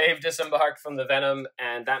 They've disembarked from the venom,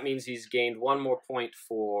 and that means he's gained 1 more point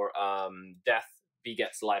for death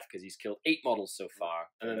begets life because he's killed 8 models so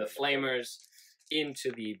far. And then the flamers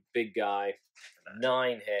into the big guy.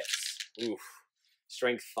 9 hits. Oof.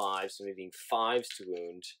 Strength 5, so needing 5s to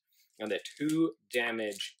wound. And they're 2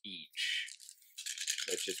 damage each,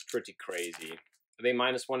 which is pretty crazy. Are they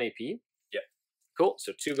 -1 AP? Yep. Cool,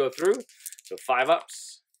 so 2 go through. So 5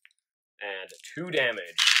 ups. And 2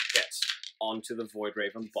 damage gets onto the Void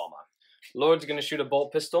Raven Bomber. Lord's going to shoot a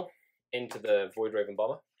bolt pistol into the Void Raven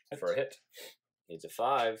Bomber for a hit. Needs a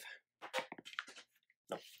 5.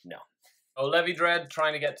 No. Oh, Levy Dread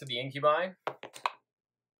trying to get to the Incubi.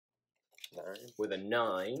 9. With a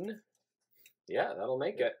 9. Yeah, that'll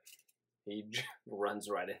make it. He runs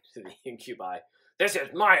right into the Incubi. This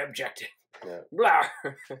is my objective. Yeah. Blah.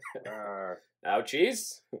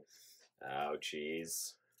 Ouchies.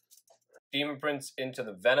 Ouchies. Demon Prince into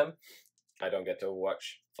the Venom. I don't get to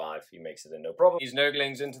overwatch 5. He makes it in no problem. These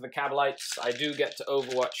Nurglings into the Cabalites. I do get to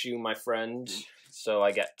overwatch you, my friend. So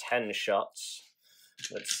I get 10 shots.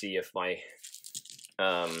 Let's see if my...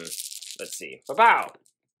 let's see. Pow!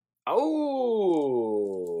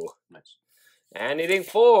 Oh! Nice. And hitting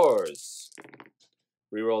 4s.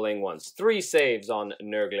 Rerolling 1s. 3 saves on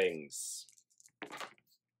Nurglings.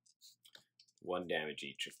 1 damage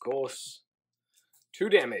each, of course. 2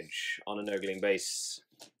 damage on a Nurgling base.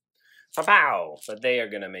 Pow! But they are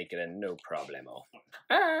going to make it a no problemo.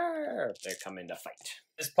 They're coming to fight.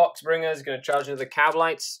 This Poxbringer is going to charge into the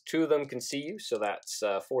Cabalites. 2 of them can see you, so that's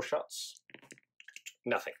 4 shots.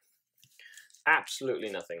 Nothing. Absolutely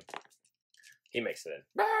nothing. He makes it in.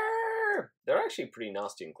 They're actually pretty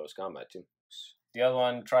nasty in close combat, too. The other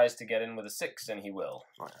one tries to get in with a 6, and he will.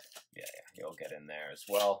 Yeah, he'll get in there as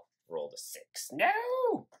well. Roll the 6.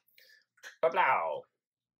 No! Ba-blow!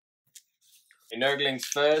 The Nurglings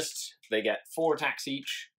first. They get 4 attacks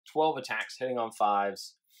each. 12 attacks, hitting on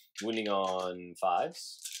 5s. Wounding on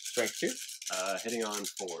 5s. Strength 2. Hitting on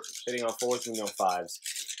 4s. Hitting on 4s, wounding on 5s.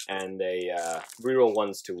 And they reroll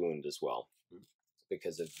 1s to wound as well.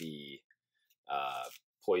 Because of the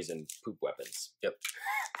poison poop weapons. Yep.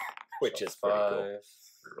 Which So is pretty 5. cool.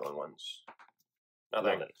 Rerolling 1s.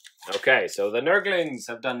 Nothing. Okay, so the Nurglings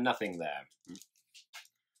have done nothing there.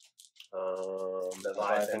 The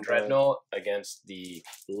Leviathan Dreadnought against the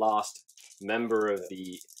last member of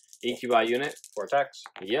the Incubi unit. 4 attacks.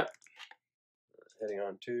 Yep. Hitting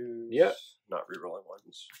on 2s. Yep. Not rerolling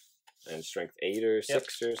 1s. And strength 8 or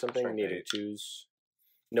 6 or something. Strength Needed 8. 2s.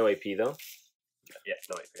 No AP though. Yeah,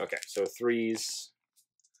 no AP. Okay, so 3s.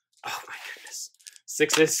 Oh my goodness.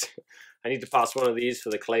 6s. I need to pass one of these for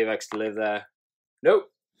the Clayvex to live there.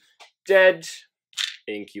 Nope. Dead.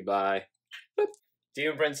 Incubi. Boop.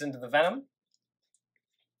 Demon Prince into the Venom.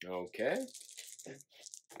 Okay.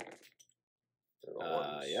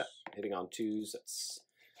 Yeah. Hitting on 2s. That's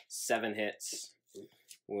 7 hits.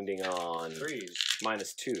 Wounding on 3s.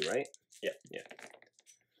 -2, right? Yeah.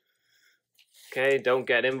 Okay, don't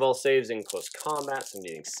get invul saves in close combat, so I'm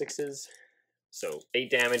needing 6s. So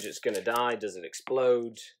 8 damage, it's gonna die. Does it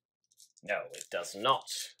explode? No, it does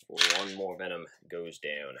not. 1 more venom goes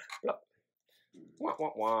down. Plop. Wah,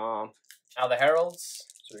 wah, wah. Now the heralds.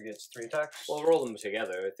 So he gets 3 attacks. We'll roll them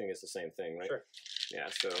together. I think it's the same thing, right? Sure. Yeah,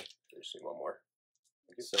 so Just need 1 more.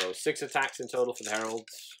 6 attacks in total for the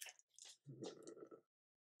heralds. Yeah,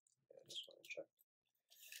 just want to check.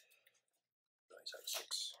 No, he's at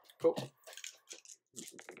 6. Cool.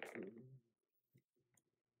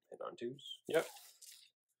 Hit on 2s. Yep.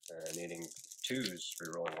 Needing 2s,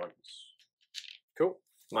 rerolling 1s. Cool.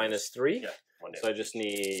 -3. Yeah, 1 So I just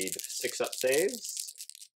need 6 up saves.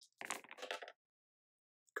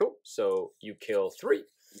 Cool. So you kill 3.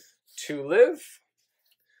 2 live.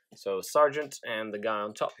 So Sergeant and the guy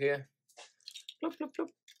on top here. Bloop, bloop, bloop,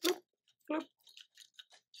 bloop, bloop.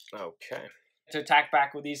 Okay. To attack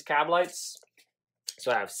back with these cab lights.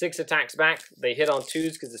 So I have 6 attacks back. They hit on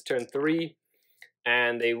 2s because it's turn 3.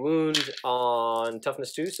 And they wound on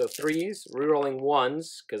toughness 2, so 3s. Rerolling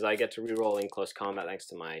 1s because I get to reroll in close combat thanks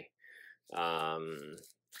to my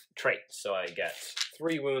trait. So I get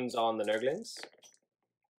 3 wounds on the Nurglings.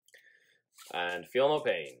 And feel no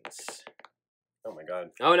pains. Oh my god.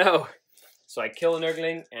 Oh no! So I kill a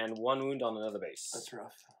Nurgling and 1 wound on another base. That's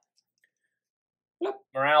rough. Bloop.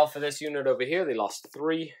 Morale for this unit over here, they lost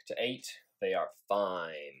 3 to 8. They are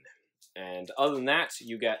fine. And other than that,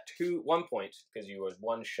 you get 1 point, because you were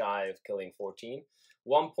 1 shy of killing 14.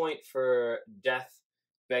 1 point for Death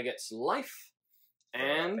Begot's life.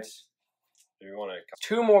 And Do you want to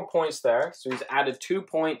 2 more points there. So he's added 2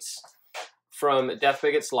 points from Death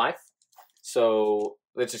Begot's life. So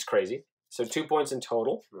that's just crazy. So 2 points in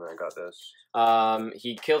total. I got this.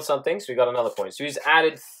 He killed something, so he got another point. So he's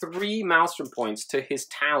added 3 Maelstrom points to his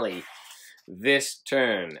tally this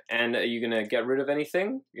turn. And are you going to get rid of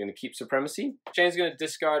anything? You're going to keep Supremacy? Shane's going to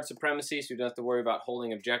discard Supremacy, so you don't have to worry about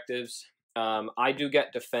holding objectives. I do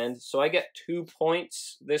get Defend, so I get 2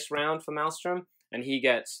 points this round for Maelstrom, and he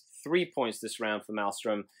gets 3 points this round for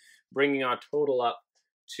Maelstrom, bringing our total up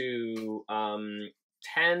to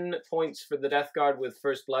 10 points for the Death Guard with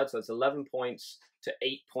First Blood, so that's 11 points to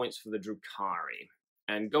 8 points for the Drukhari.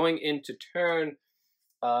 And going into turn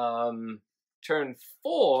 4,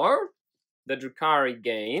 the Drukhari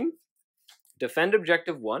gain Defend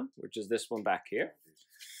Objective 1, which is this one back here.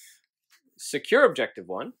 Secure Objective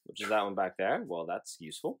 1, which is that one back there. Well, that's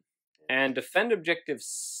useful. And Defend Objective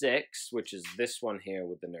 6, which is this one here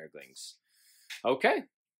with the Nurglings. Okay.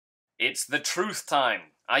 It's the truth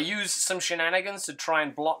time. I use some shenanigans to try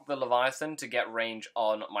and block the Leviathan to get range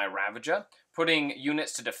on my Ravager, putting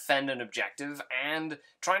units to defend an objective, and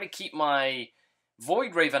trying to keep my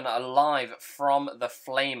Void Raven alive from the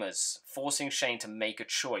Flamers, forcing Shane to make a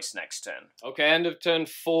choice next turn. Okay, end of turn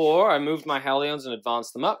 4, I moved my Hellions and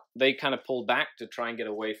advanced them up. They kind of pulled back to try and get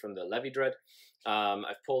away from the Levy Dread.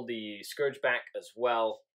 I've pulled the Scourge back as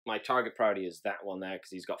well. My target priority is that one there,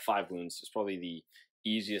 because he's got 5 wounds. It's probably the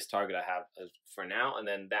easiest target I have for now, and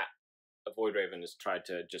then that Void Raven has tried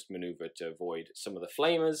to just maneuver to avoid some of the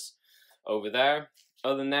Flamers over there.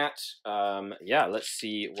 Other than that, yeah, let's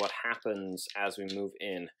see what happens as we move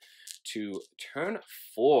in to turn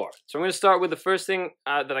 4. So I'm going to start with the first thing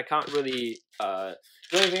that I can't really do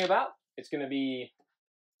anything about. It's going to be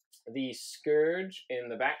the Scourge in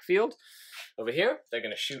the backfield. Over here, they're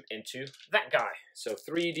going to shoot into that guy. So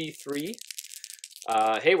 3d3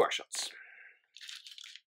 Haywire shots.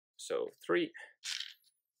 So 3,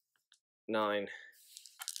 9,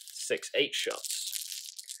 6, 8 shots.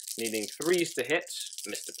 Needing 3s to hit.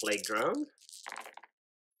 Mr. Plague Drone.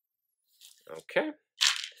 Okay.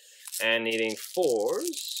 And needing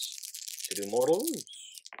 4s to do mortal wounds.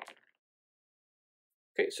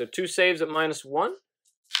 Okay, so 2 saves at -1.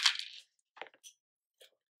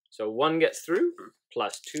 So 1 gets through,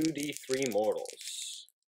 plus 2d3 mortals.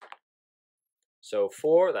 So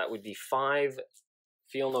 4, that would be 5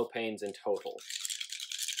 feel no pains in total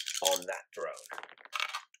on that drone.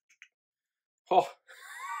 Oh,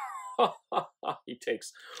 he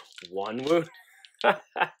takes 1 wound.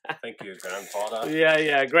 Thank you, Grandfather.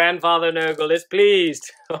 Yeah, Grandfather Nurgle is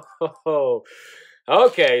pleased.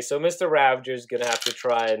 Okay, so Mr. Ravager's gonna have to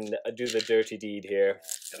try and do the dirty deed here.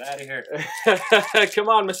 Get out of here. Come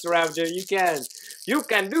on, Mr. Ravager, you can. You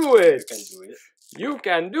can do it. You can do it. You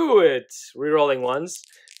can do it. Rerolling 1s.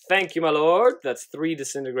 Thank you, my lord. That's 3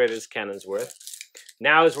 Disintegrators cannons worth.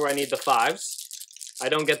 Now is where I need the 5s. I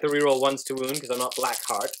don't get the reroll 1s to wound because I'm not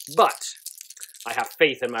Blackheart, but I have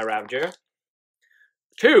faith in my Ravager.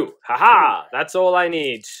 2. Haha! That's all I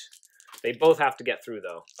need. They both have to get through,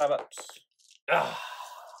 though. 5 ups.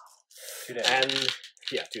 2 damage. And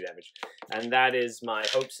yeah, 2 damage. And that is my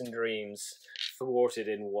hopes and dreams thwarted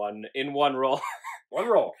in one roll. One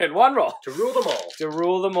roll. In one roll. To rule them all. To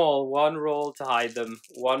rule them all. 1 roll to hide them.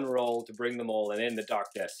 1 roll to bring them all. And in the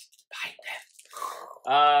darkness, hide them.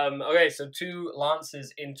 Okay, so 2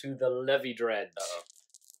 lances into the Levy Dread.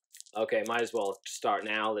 Okay, might as well start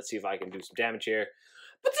now. Let's see if I can do some damage here.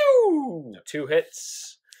 Ba-doo! 2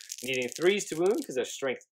 hits. Needing 3s to wound because they're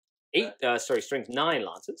strength 9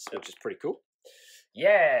 lances, which is pretty cool.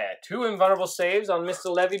 Yeah, 2 invulnerable saves on Mr.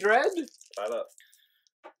 Levy Dread. 5 up.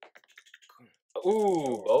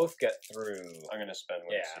 Ooh, both get through. I'm gonna spend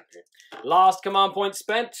 1 CP. Last command point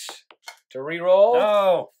spent to reroll.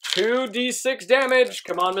 No! 2d6 damage.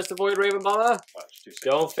 Come on, Mr. Void Raven Bomber. Watch, 2 6.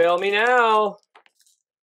 Don't fail me now.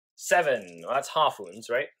 7. Well, that's half wounds,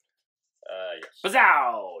 right?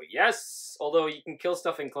 Bazow! Yes! Although you can kill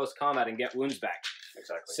stuff in close combat and get wounds back.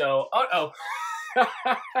 Exactly. So,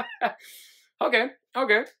 okay.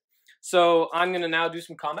 So I'm gonna now do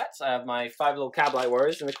some combats. I have my 5 little Cablite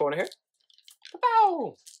warriors in the corner here.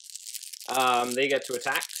 Bow! They get to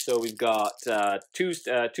attack. So we've got twos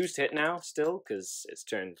to hit now still because it's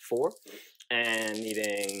turn 4, and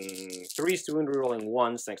needing 3s to wound, rerolling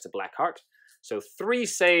 1s thanks to Blackheart. So 3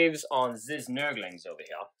 saves on Ziz Nurglings over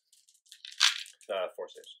here. 4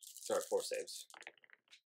 saves. Sorry, 4 saves.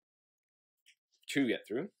 2 get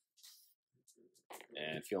through.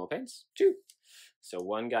 And feel no pains. 2. So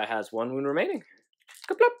one guy has 1 wound remaining.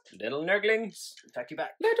 Kaplop. Little Nurglings. Attack you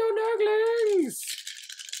back. Little Nurglings.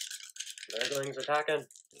 Nurglings attacking.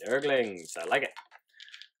 Nurglings. I like it.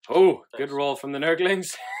 Oh, good roll from the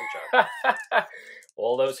Nurglings. Good job.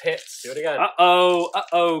 All those hits. Do it again.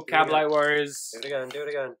 Uh-oh. Cablite Warriors. Do it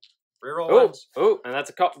again. Reroll Oh, ones. and that's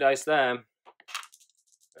a cock dice there.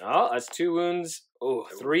 Oh, that's 2 wounds. Oh,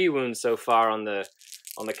 3 wounds so far on the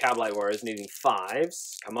Cablite Warriors, needing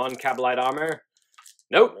 5s. Come on, Cablite armor.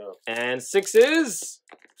 Nope. No. And 6s.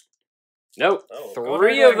 Nope. Oh,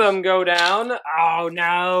 3 of them go down. Oh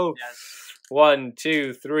no. Yes. 1,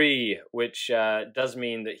 2, 3, which does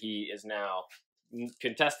mean that he is now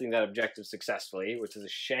contesting that objective successfully, which is a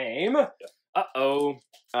shame. Uh-oh.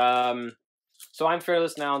 So I'm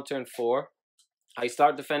fearless now on turn 4. I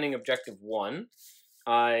start defending objective 1.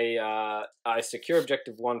 I secure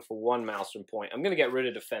objective 1 for 1 Maelstrom point. I'm going to get rid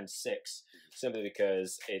of defend 6, simply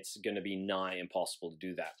because it's going to be nigh impossible to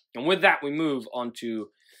do that. And with that, we move on to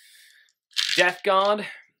Death God,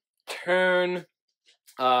 turn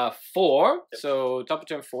 4. So top of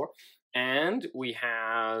turn 4. And we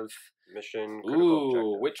have... Mission critical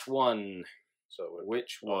objective. Which one? So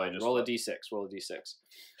Which one? Roll a d6. Roll a d6.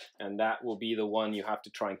 And that will be the one you have to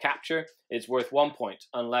try and capture. It's worth 1 point,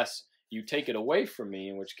 unless you take it away from me,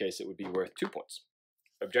 in which case it would be worth 2 points.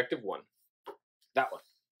 Objective 1. That one.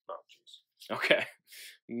 Oh, jeez. Okay.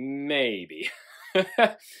 Maybe.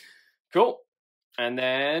 Cool. And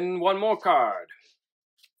then 1 more card.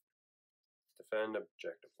 Defend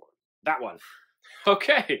objective 1. That one.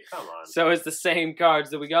 Okay. Come on. So it's the same cards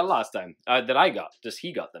that we got last time. That I got. Just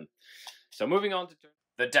he got them. So moving on to turn.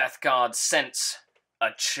 The Death Guard sense a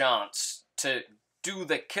chance to do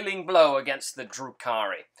the killing blow against the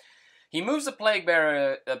Drukhari. He moves the Plague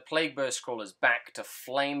Burst Crawlers back to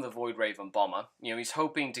flame the Void Raven bomber. You know, he's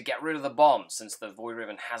hoping to get rid of the bomb since the Void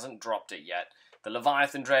Raven hasn't dropped it yet. The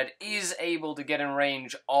Leviathan Dread is able to get in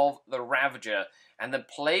range of the Ravager, and the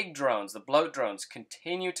Plague Drones, the Bloat Drones,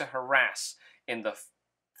 continue to harass in the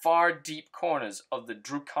far deep corners of the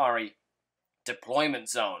Drukhari deployment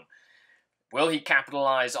zone. Will he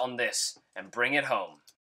capitalize on this and bring it home?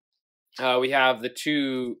 We have the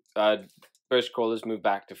 2 Burst Crawlers move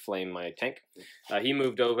back to flame my tank. He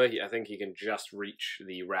moved over. I think he can just reach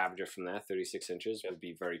the Ravager from there. 36 inches would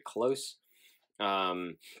be very close.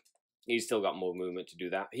 He's still got more movement to do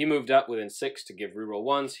that. He moved up within 6 to give reroll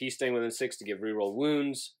 1s. He's staying within 6 to give reroll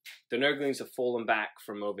wounds. The Nurglings have fallen back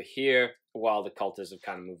from over here, while the Cultists have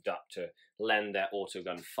kind of moved up to lend their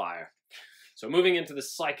autogun fire. So moving into the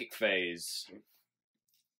Psychic phase.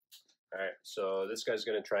 Alright, so this guy's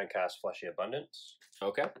going to try and cast Fleshy Abundance.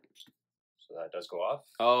 Okay. So that does go off.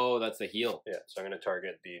 Oh, that's the heal. Yeah, so I'm going to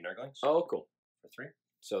target the Nurglings Oh, cool. for 3.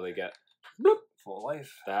 So they get... Full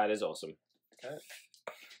life. That is awesome. Okay.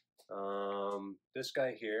 This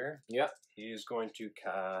guy here. Yeah. He is going to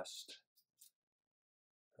cast.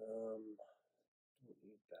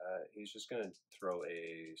 He's just going to throw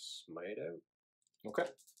a smite out. Okay.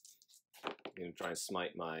 I'm going to try and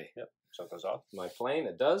smite my... Yep. So it goes off. My plane,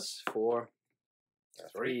 it does, for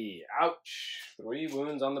 3. Ouch. 3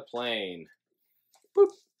 wounds on the plane.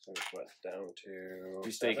 Boop. So it went down to.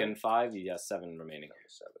 He's 7. taken 5, he has 7 remaining. Down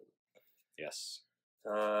to 7. Yes.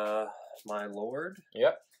 My lord.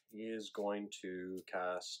 Yep. He is going to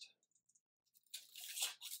cast.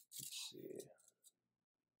 Let's see.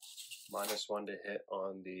 -1 to hit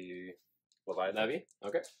on the Leviathan. Levy.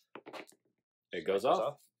 Okay. It goes Goes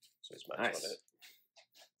off. So it's -1 to hit.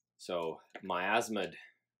 So, miasmid.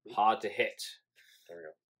 Hard to hit There we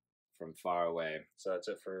go. from far away. So that's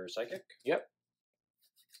it for Psychic. Yep.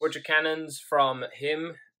 Butcher cannons from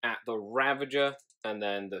him at the Ravager, and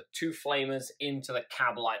then the 2 flamers into the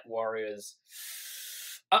Cablite warriors.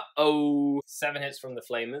 Uh-oh! 7 hits from the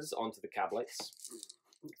flamers onto the Cablites.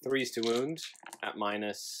 3s to wound at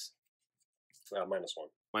 -1.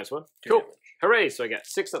 -1? Cool. Damage. Hooray! So I get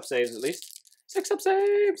 6 up saves at least. 6 up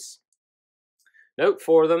saves! Nope,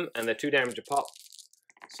 4 of them, and they're 2 damage a pop.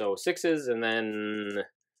 So 6s, and then...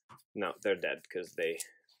 No, they're dead, because they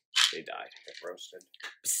died. Get roasted.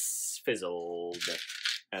 Psst, fizzled.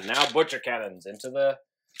 And now butcher cannons into the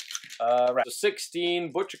so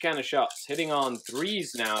 16 butcher cannon shots, hitting on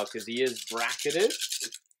 3s now because he is bracketed.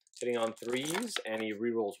 Hitting on 3s, and he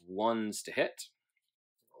rerolls 1s to hit.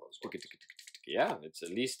 Yeah, it's at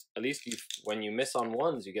least when you miss on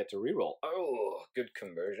 1s, you get to reroll. Oh, good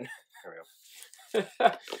conversion. There we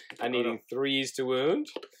go. I'm needing 3s to wound.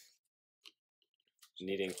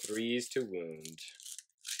 Needing 3s to wound.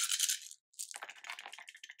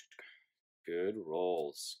 Good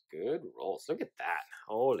rolls. Good rolls. Look at that.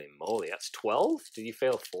 Holy moly. That's 12? Did you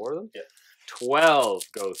fail 4 of them? Yeah.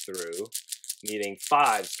 12 go through. Needing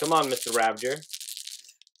 5s. Come on, Mr. Ravager.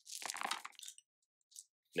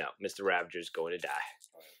 No, Mr. Ravager's going to die.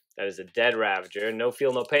 That is a dead Ravager. No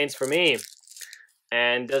feel, no pains for me.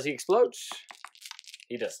 And does he explode?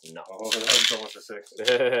 He does not. Oh, that was almost a 6.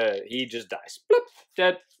 He just dies. Bloop,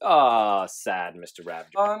 dead. Ah, sad Mr.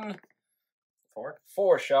 Ravager.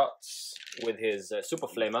 4 shots with his super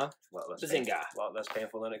flamer. Bazinga. A lot less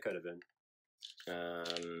painful than it could have been.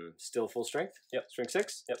 Still full strength? Yep. Strength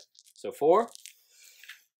 6? Yep. So 4.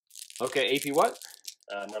 Okay, AP what?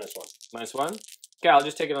 -1. -1. Okay, I'll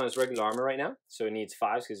just take it on his regular armor right now. So he needs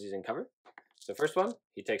 5s because he's in cover. So first one,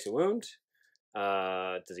 he takes a wound.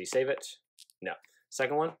 Does he save it? No.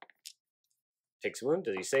 Second one, takes a wound.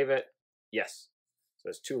 Does he save it? Yes. So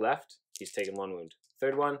there's 2 left. He's taken 1 wound.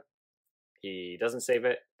 Third one, he doesn't save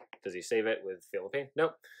it. Does he save it with feel no pain?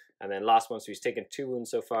 Nope. And then last one, so he's taken 2 wounds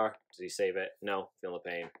so far. Does he save it? No. Feel no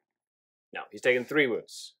pain? No. He's taken 3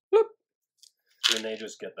 wounds. Bloop. And they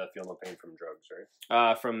just get that feel no pain from drugs,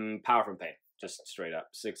 right? From power from pain. Just straight up.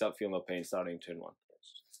 6 up, feel no pain, starting turn 1.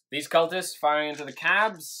 These cultists firing into the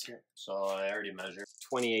cabs. So I already measured.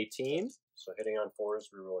 2018. So hitting on 4s,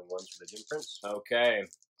 rerolling 1s for the gym prints. Okay.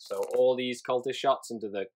 So all these cultist shots into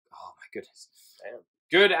the... Oh my goodness. Damn.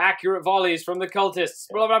 Good accurate volleys from the cultists.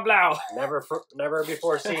 Blah, blah, blah. Never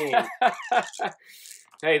before seen.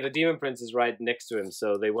 Hey, the Demon Prince is right next to him,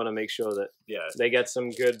 so they want to make sure that they get some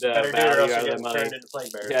good Better value do out or of else their they money. get turned into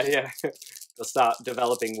plague bears. Yeah. They'll start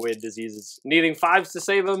developing weird diseases. Needing 5s to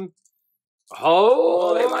save them.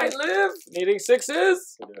 Oh, they might live. Needing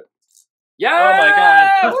 6s. We'll do it.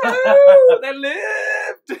 Yeah! Oh my god. Woo! They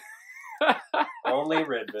lived! Only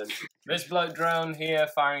Redbin. This blood drone here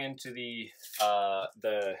firing into the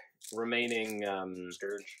remaining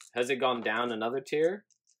Scourge. has it gone down another tier?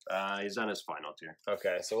 He's on his final tier.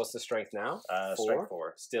 Okay, so what's the strength now? Strength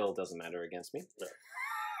 4. Still doesn't matter against me.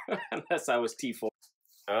 No. Unless I was T4.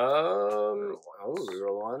 Oh,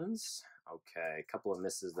 reroll 1s. Okay, a couple of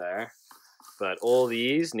misses there. But all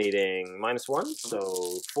these needing -1, so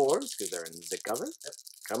 4s, because they're in zip cover. Yep.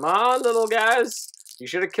 Come on, little guys. You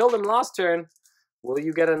should have killed him last turn. Will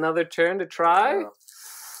you get another turn to try?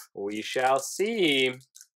 We shall see.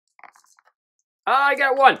 I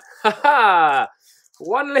got 1. Ha-ha!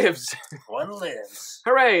 1 lives. 1 lives.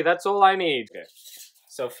 Hooray, that's all I need. Okay.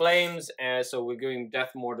 So flames, so we're doing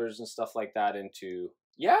death mortars and stuff like that into...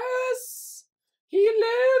 Yes! He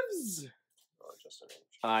lives! Oh, just an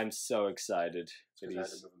inch. I'm so excited. I had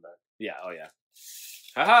to move him back. Yeah, oh yeah.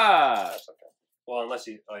 Haha! That's okay. Well, unless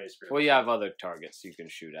he... Oh, he's Well, you have other targets you can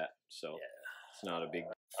shoot at, so it's not a big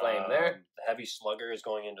flame there. The heavy slugger is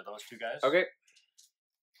going into those 2 guys. Okay.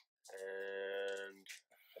 And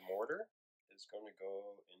the mortar is going to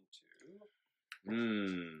go into...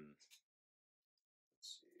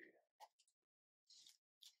 Let's see.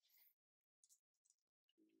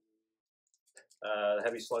 The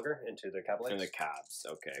heavy slugger into the cavalry. And the cabs.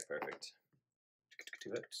 Okay, perfect.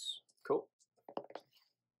 2 hits. Cool.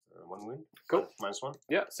 1 wound. Cool. -1.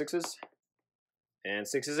 Yeah, 6s. And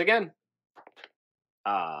 6s again.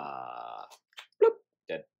 Bloop.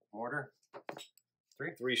 Dead. Mortar.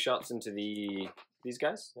 3 shots into these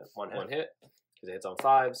guys. Yeah, 1 hit. 1 hit. Because it hits on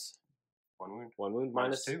 5s. 1 wound. 1 wound.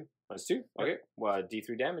 -2. -2. Okay. Well,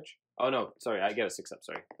 D3 damage. Oh no, sorry, I get a 6 up.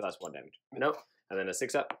 Sorry, but that's 1 damage. Nope. And then a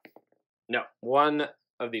 6 up. No, 1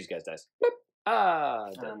 of these guys dies. Bloop.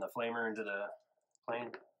 And then the flamer into the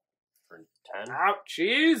plane for 10.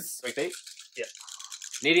 Ouchies! Wait, 8? Yeah.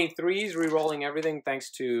 Needing 3s, re-rolling everything thanks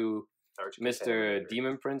to Mr. Contaminator.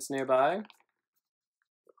 Demon Prince nearby.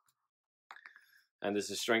 And this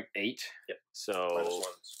is strength 8. Yep. So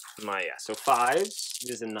 -1s. so 5s.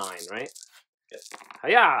 This is a 9, right? Yes.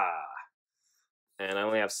 Hiya! And I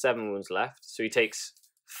only have 7 wounds left. So he takes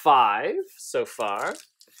 5 so far.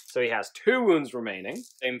 So he has 2 wounds remaining.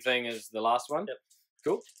 Same thing as the last one. Yep.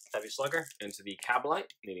 Cool. Heavy slugger. Into the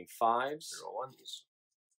Cabalite, needing 5s. Roll 1s.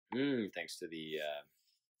 Thanks to the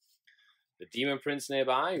Demon Prince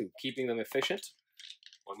nearby, keeping them efficient.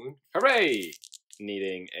 1 wound. Hooray!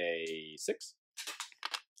 Needing a 6.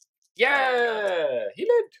 Yeah! He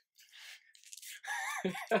lived!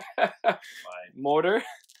 Mortar.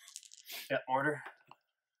 Yeah, order.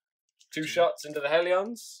 2 shots into the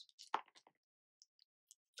Hellions.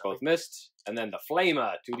 Both missed. And then the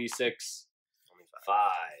Flamer, 2d6.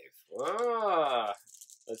 5. Ah,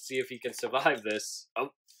 let's see if he can survive this.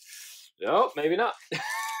 Oh, no, maybe not.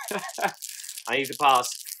 I need to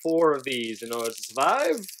pass 4 of these in order to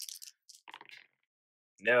survive.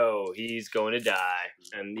 No, he's going to die.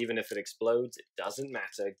 And even if it explodes, it doesn't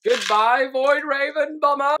matter. Goodbye, Void Raven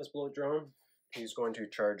Bomber! This blow drone, he's going to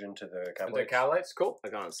charge into the The cavalry. Cowlights, cool. I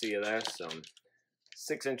can't see you there, so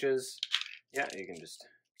 6 inches. Yeah, you can just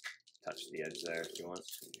touch the edge there if you want.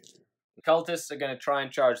 Cultists are going to try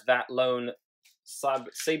and charge that lone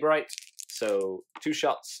Saberite. So 2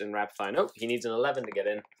 shots in rapid fire. Nope, he needs an 11 to get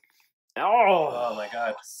in. Oh my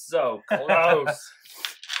god. So close.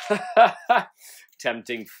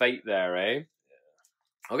 Tempting fate there, eh?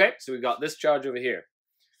 Yeah. Okay, so we've got this charge over here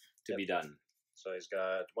to be done. So he's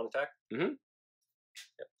got 1 attack. Mm-hmm.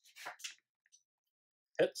 Yep.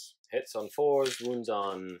 Hits. Hits on 4s, wounds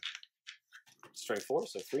on strength 4,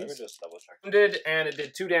 so 3s. Let me just double check. Wounded, and it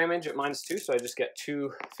did 2 damage at -2, so I just get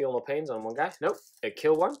 2 feel no pains on 1 guy. Nope, it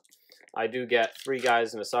killed 1. I do get 3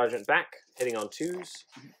 guys and a sergeant back, hitting on 2s,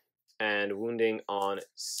 and wounding on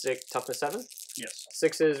 6, toughness 7. Yes.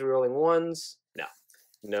 6s, rolling 1s.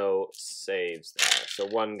 No saves there. So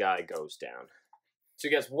 1 guy goes down. So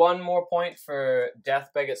he gets 1 more point for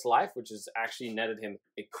Death Begot's life, which has actually netted him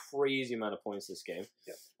a crazy amount of points this game.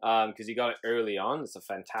 Because he got it early on. It's a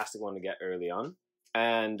fantastic one to get early on.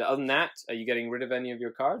 And other than that, are you getting rid of any of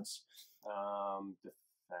your cards?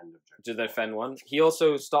 Defend objective. To defend 1. He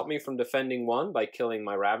also stopped me from defending 1 by killing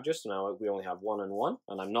my Ravager. So now we only have 1 and 1.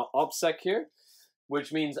 And I'm not OPSEC here.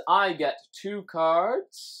 Which means I get 2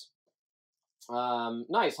 cards.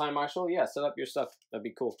 Nice, High Marshal. Yeah, set up your stuff. That'd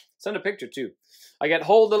be cool. Send a picture too. I get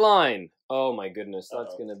Hold the Line. Oh my goodness,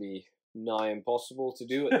 that's going to be nigh impossible to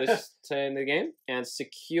do at this time in the game. And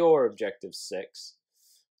Secure Objective 6,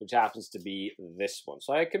 which happens to be this one.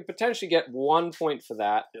 So I can potentially get 1 point for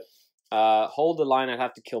that. Yep. Hold the Line, I'd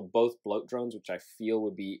have to kill both bloat drones, which I feel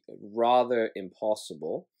would be rather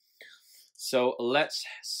impossible. So let's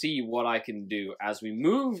see what I can do as we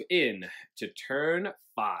move in to turn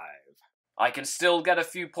 5. I can still get a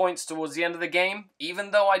few points towards the end of the game, even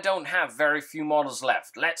though I don't have very few models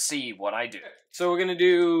left. Let's see what I do. So we're going to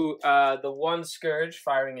do the 1 Scourge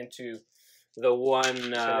firing into the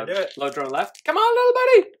 1 low drone left. Come on, little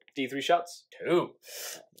buddy! D3 shots. 2.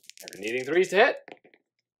 Needing 3s to hit.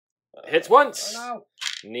 Hits once. Oh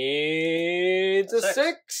no. Needs a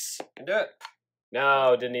 6. Can do it.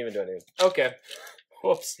 No, didn't even do anything. Okay.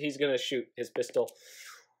 Whoops, he's going to shoot his pistol.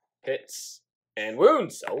 Hits. And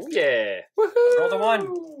wounds. Oh, yeah. Woohoo! Roll the 1.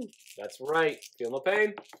 That's right. Feel no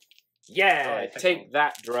pain. Yeah, take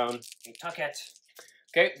that, drone. He took it.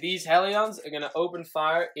 Okay, these Hellions are going to open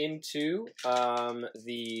fire into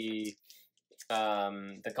the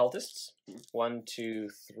cultists. 1, 2,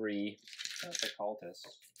 3, That's the cultist.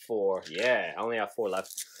 4. Yeah, I only have 4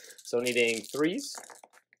 left. So needing 3s.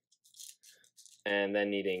 And then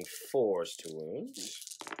needing 4s to wound.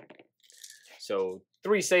 So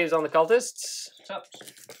 3 saves on the cultists. What's up?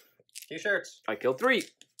 T-shirts. I killed 3.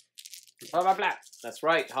 Blah, blah, blah. That's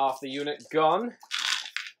right, half the unit gone.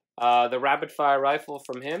 The rapid fire rifle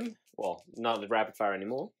from him. Well, not the rapid fire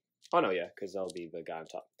anymore. Oh no, yeah, because I'll be the guy on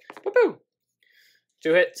top. Boop-boo!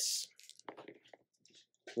 2 hits.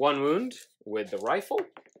 1 wound with the rifle.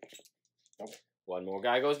 1 more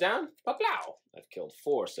guy goes down. Plow! I've killed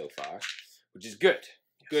 4 so far, which is good.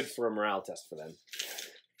 Good for a morale test for them.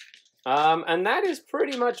 And that is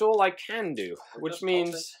pretty much all I can do, which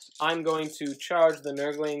means I'm going to charge the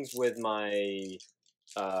Nurglings with my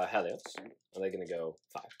Helios. Are they going to go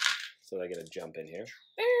 5? So they're going to jump in here.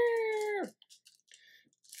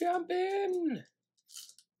 Jump in!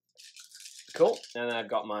 Cool. And then I've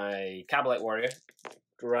got my Cabalite Warrior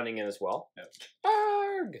running in as well. Yep.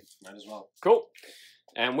 Arg! Might as well. Cool.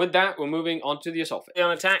 And with that, we're moving on to the assault phase.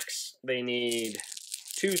 On attacks, they need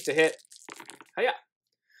 2s to hit. Hiya!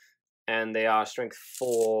 And they are strength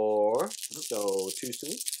 4, so 2s to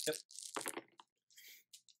wound.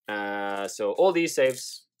 Yep. So all these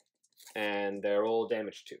saves, and they're all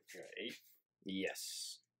damage 2. 8.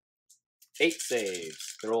 Yes. 8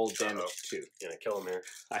 saves. They're all damage 2. You're gonna kill him here.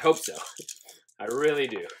 I hope so. I really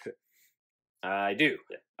do. I do.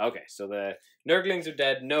 Yeah. Okay, so the Nurglings are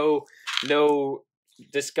dead. No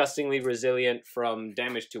disgustingly resilient from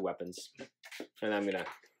damage to weapons. And I'm gonna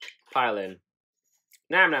pile in.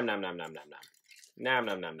 Nom nom nom nom nom nom nom. Nom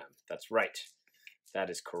nom nom nom. That's right. That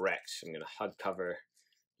is correct. I'm gonna hug cover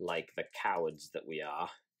like the cowards that we are.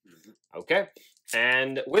 Okay.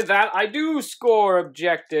 And with that, I do score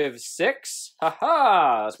objective 6.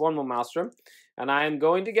 Haha! That's one more maelstrom. And I am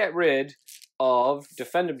going to get rid of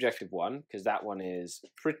defend objective 1, because that one is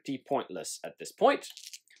pretty pointless at this point.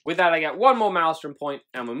 With that, I get one more maelstrom point,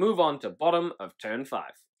 and we'll move on to bottom of turn 5.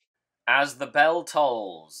 As the bell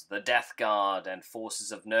tolls, the Death Guard and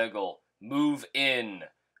forces of Nurgle move in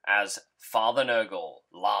as Father Nurgle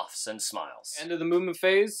laughs and smiles. End of the movement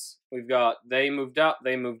phase. We've got they moved up.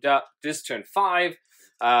 This turn 5.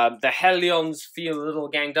 The Hellions feel a little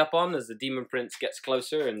ganged up on as the Demon Prince gets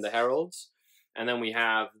closer and the Heralds. And then we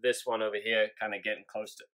have this one over here kind of getting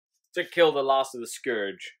close to kill the last of the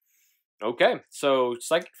Scourge. Okay, so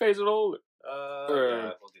Psychic phase at all? Yeah,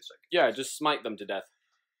 we'll do Psychic. Yeah, just smite them to death.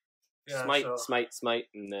 Yeah, smite, so- smite,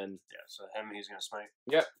 and then... Yeah, so him, he's gonna smite.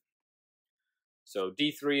 Yep. So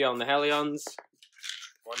D3 on the Hellions.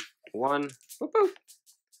 One. Boop, boop.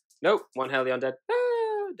 Nope, one Hellion dead.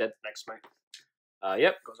 Ah, dead. Next smite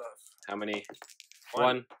Yep. goes off. How many? One.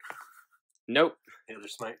 One. Nope. The other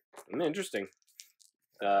smite. Interesting.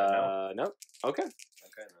 No. Nope. Okay. Okay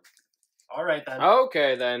then. All right then.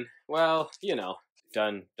 Okay then. Well, you know.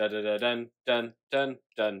 Dun da da da dun dun dun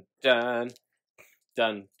dun dun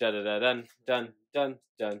dun da da da dun dun dun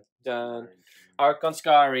dun dun. Archon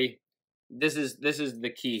Skari. This is the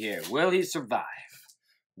key here. Will he survive?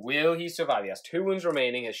 Will he survive? He has 2 wounds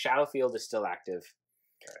remaining. His shadow field is still active.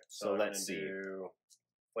 Okay, So I'm let's gonna see. Do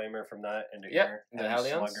Flamer from that into Yep, here. the and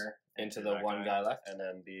Hellions Slugger into the that one guy left. and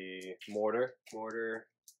then the Mortar. mortar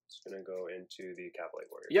is gonna go into the Cavalry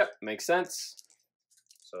Warrior. Yep, makes sense.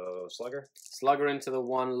 So Slugger. Slugger into the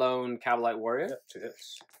one lone Cavalite Warrior. Yep, 2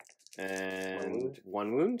 hits. And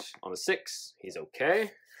one wound on a 6. He's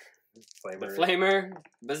okay. Flamer. The Flamer.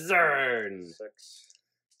 Bazern. 6.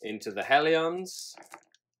 Into the Hellions.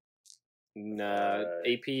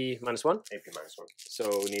 AP -1. AP -1.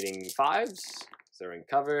 So needing 5s. They're in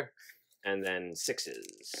cover. And then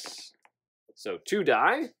 6s. So 2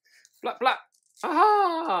 die. Blap, blap.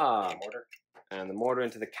 Aha! Mortar. And the mortar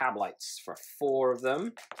into the Cablites for 4 of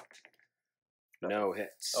them. No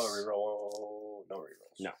hits. Oh, reroll. No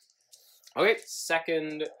rerolls. No. Okay,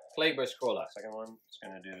 second Plagueburst Crawler. Second one is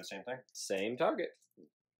gonna do the same thing. Same target.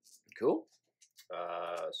 Cool.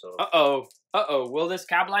 So Uh-oh. Will this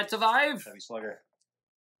Cablite survive? Heavy Slugger.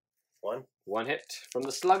 1. 1 hit from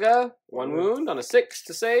the Slugger. 1 wound on a 6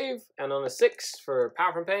 to save. And on a 6 for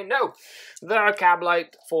Power from Pain. No! The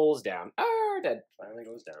Cablite falls down. Ah, dead. Finally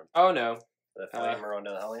goes down. Oh no. The Flamer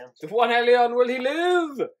onto the Hellions. The 1 Hellion, will he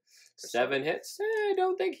live? 7 hits? I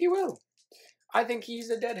don't think he will. I think he's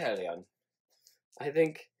a dead Hellion. I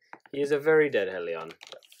think he is a very dead Hellion.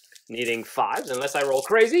 Needing 5s, unless I roll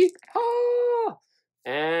crazy. Ah!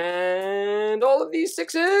 And all of these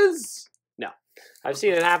 6s? No. I've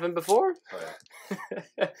seen it happen before. Oh,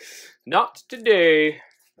 yeah. Not today.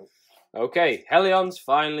 Okay, Hellion's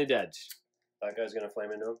finally dead. That guy's gonna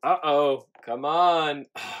flame into him. Uh-oh. Come on.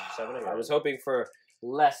 7 again. I was hoping for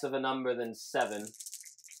less of a number than 7.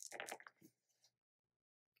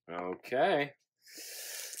 Okay.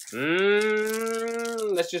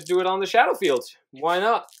 Let's just do it on the shadow field. Why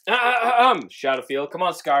not? Shadow field. Come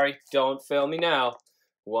on, Skari. Don't fail me now.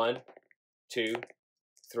 1, 2,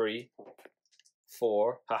 3,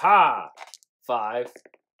 4. Haha. 5,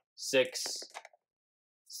 6,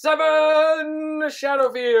 7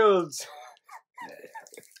 shadow fields.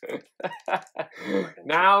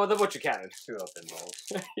 Now the butcher cannon. 2 up in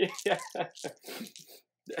rolls. Yeah.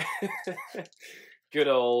 Good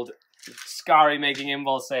old Skari making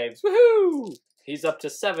invul saves. Woohoo! He's up to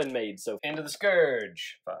 7 made, so into the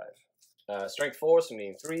Scourge. 5. Strength 4, so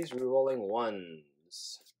needing 3s, rerolling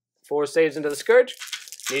 1s. 4 saves into the Scourge,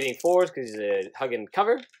 needing 4s because he's hugging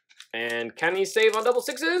cover. And can he save on double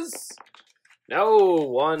 6s? No,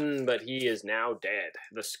 1, but he is now dead.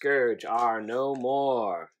 The Scourge are no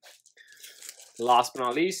more. Last but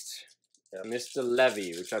not least, Yep. Mr.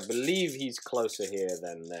 Levy, which I believe he's closer here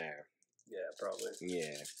than there. Yeah, probably.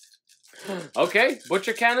 Yeah. Okay,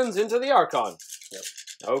 Butcher Cannons into the Archon. Yep.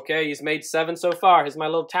 Okay, he's made 7 so far. Here's my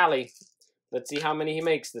little tally. Let's see how many he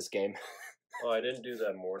makes this game. Oh, I didn't do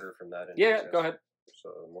that mortar from that. Yeah, go ahead.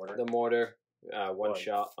 So mortar. The mortar, one One.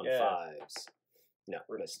 shot on Yeah. 5s. No,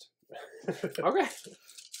 missed. Okay.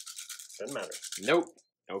 Doesn't matter. Nope.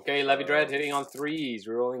 Okay, Levy Dread hitting on 3s,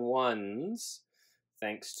 rerolling 1s.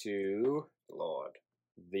 Thanks to Lord.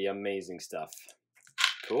 the amazing stuff.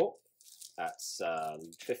 Cool. That's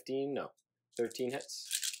 13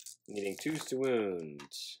 hits. Needing 2s to wound.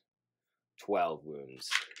 12 wounds.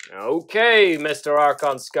 Okay, Mr.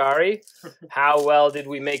 Archon Skari. How well did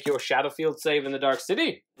we make your Shadowfield save in the Dark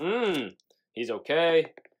City? He's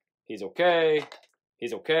okay. He's okay.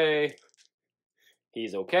 He's okay.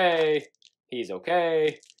 He's okay. He's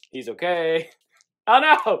okay. He's okay. Oh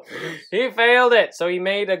no! He failed it. So he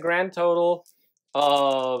made a grand total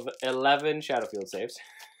of 11 Shadowfield saves.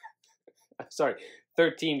 Sorry,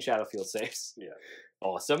 13 Shadowfield saves. Yeah.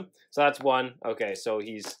 Awesome. So that's 1. Okay, so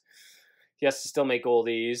he has to still make all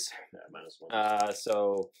these. Yeah,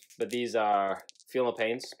 -1. But these are feel no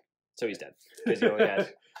pains. So he's dead. Because you only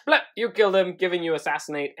had blep, you killed him, giving you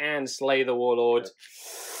assassinate and slay the warlord. Yep.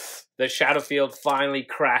 The Shadowfield finally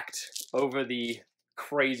cracked over the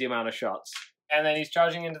crazy amount of shots. And then he's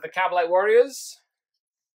charging into the Kabalite warriors.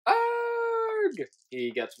 Arg! He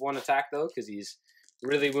gets 1 attack though, because he's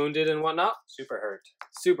really wounded and whatnot. Super hurt.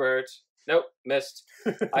 Super hurt. Nope, missed.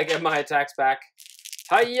 I get my attacks back.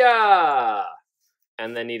 Hiya!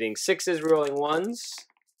 And then needing 6s, rolling 1s.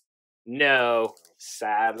 No,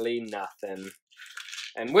 sadly nothing.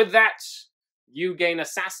 And with that, you gain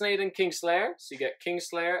Assassinate and Kingslayer. So you get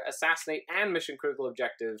Kingslayer, Assassinate, and Mission Critical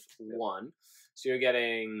Objective 1. So you're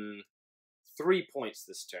getting 3 points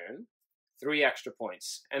this turn. 3 extra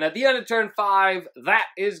points. And at the end of turn 5, that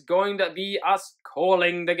is going to be us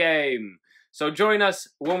calling the game. So join us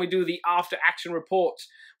when we do the after-action report.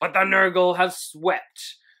 But the Nurgle have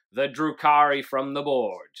swept the Drukhari from the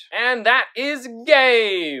board. And that is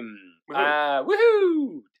game! Woohoo!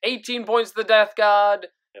 Woohoo! 18 points to the Death Guard.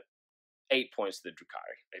 Yep. 8 points to the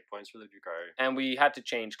Drukhari. 8 points for the Drukhari. And we had to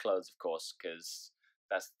change clothes, of course, because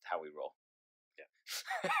that's how we roll.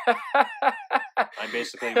 I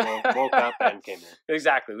basically woke up and came in.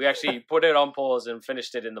 Exactly. We actually put it on pause and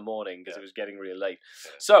finished it in the morning because it was getting really late.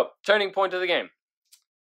 Yeah. So, turning point of the game.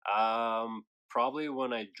 Probably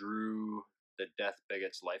when I drew the Death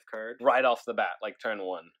Bigot's life card. Right off the bat, like turn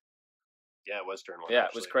 1. Yeah, it was turn 1. Yeah,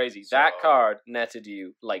 actually. It was crazy. So, that card netted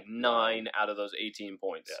you like 9 out of those 18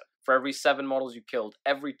 points. Yeah. For every 7 models you killed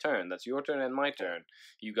every turn, that's your turn and my turn,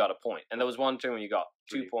 you got a point. And there was one turn when you got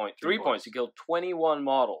 3 points. You killed 21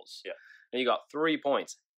 models. Yeah. And you got 3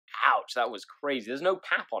 points. Ouch, that was crazy. There's no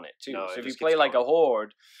cap on it, too. No, so if you play like a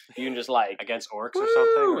horde, you can just like... against orcs or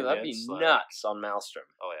something? Or that'd be nuts on Maelstrom.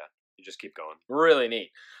 Oh, yeah. You just keep going. Really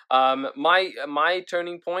neat. My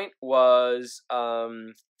turning point was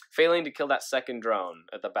failing to kill that second drone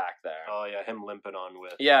at the back there. Oh yeah, him limping on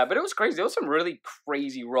with. Yeah, but it was crazy. There was some really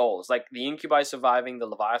crazy rolls, like the Incubi surviving the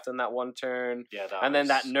Leviathan that one turn. Yeah, and then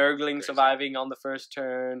that Nurgling crazy. Surviving on the first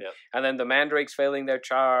turn. Yep. And then the Mandrakes failing their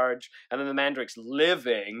charge, and then the Mandrakes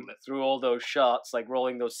living through all those shots, like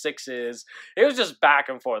rolling those 6s. It was just back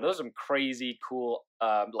and forth. There was some crazy, cool,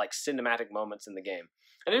 like cinematic moments in the game.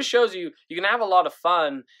 And it shows you can have a lot of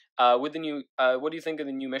fun with the new. What do you think of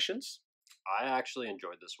the new missions? I actually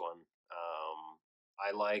enjoyed this one. I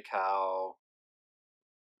like how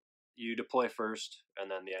you deploy first, and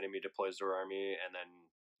then the enemy deploys their army, and then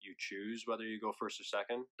you choose whether you go first or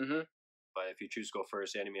second. Mm-hmm. But if you choose to go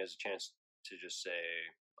first, the enemy has a chance to just say,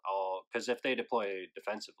 because if they deploy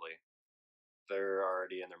defensively, they're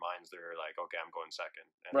already in their minds, they're like, okay, I'm going second.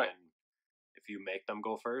 And then if you make them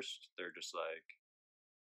go first, they're just like,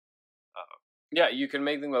 uh-oh. Yeah, you can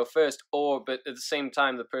make them go first, but at the same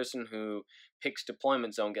time, the person who picks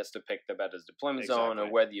deployment zone gets to pick the better deployment zone or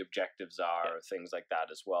where the objectives are or things like that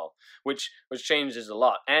as well, which changes a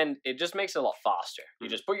lot. And it just makes it a lot faster. You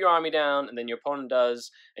just put your army down, and then your opponent does,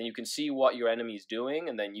 and you can see what your enemy is doing,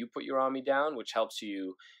 and then you put your army down, which helps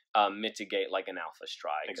you mitigate like an alpha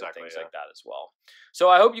strike and things like that as well. So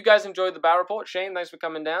I hope you guys enjoyed the battle report. Shane, thanks for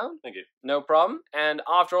coming down. Thank you. No problem. And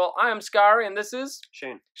after all, I am Skari, and this is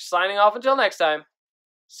Shane. Signing off until next time.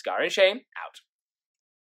 Skari and Shane, out.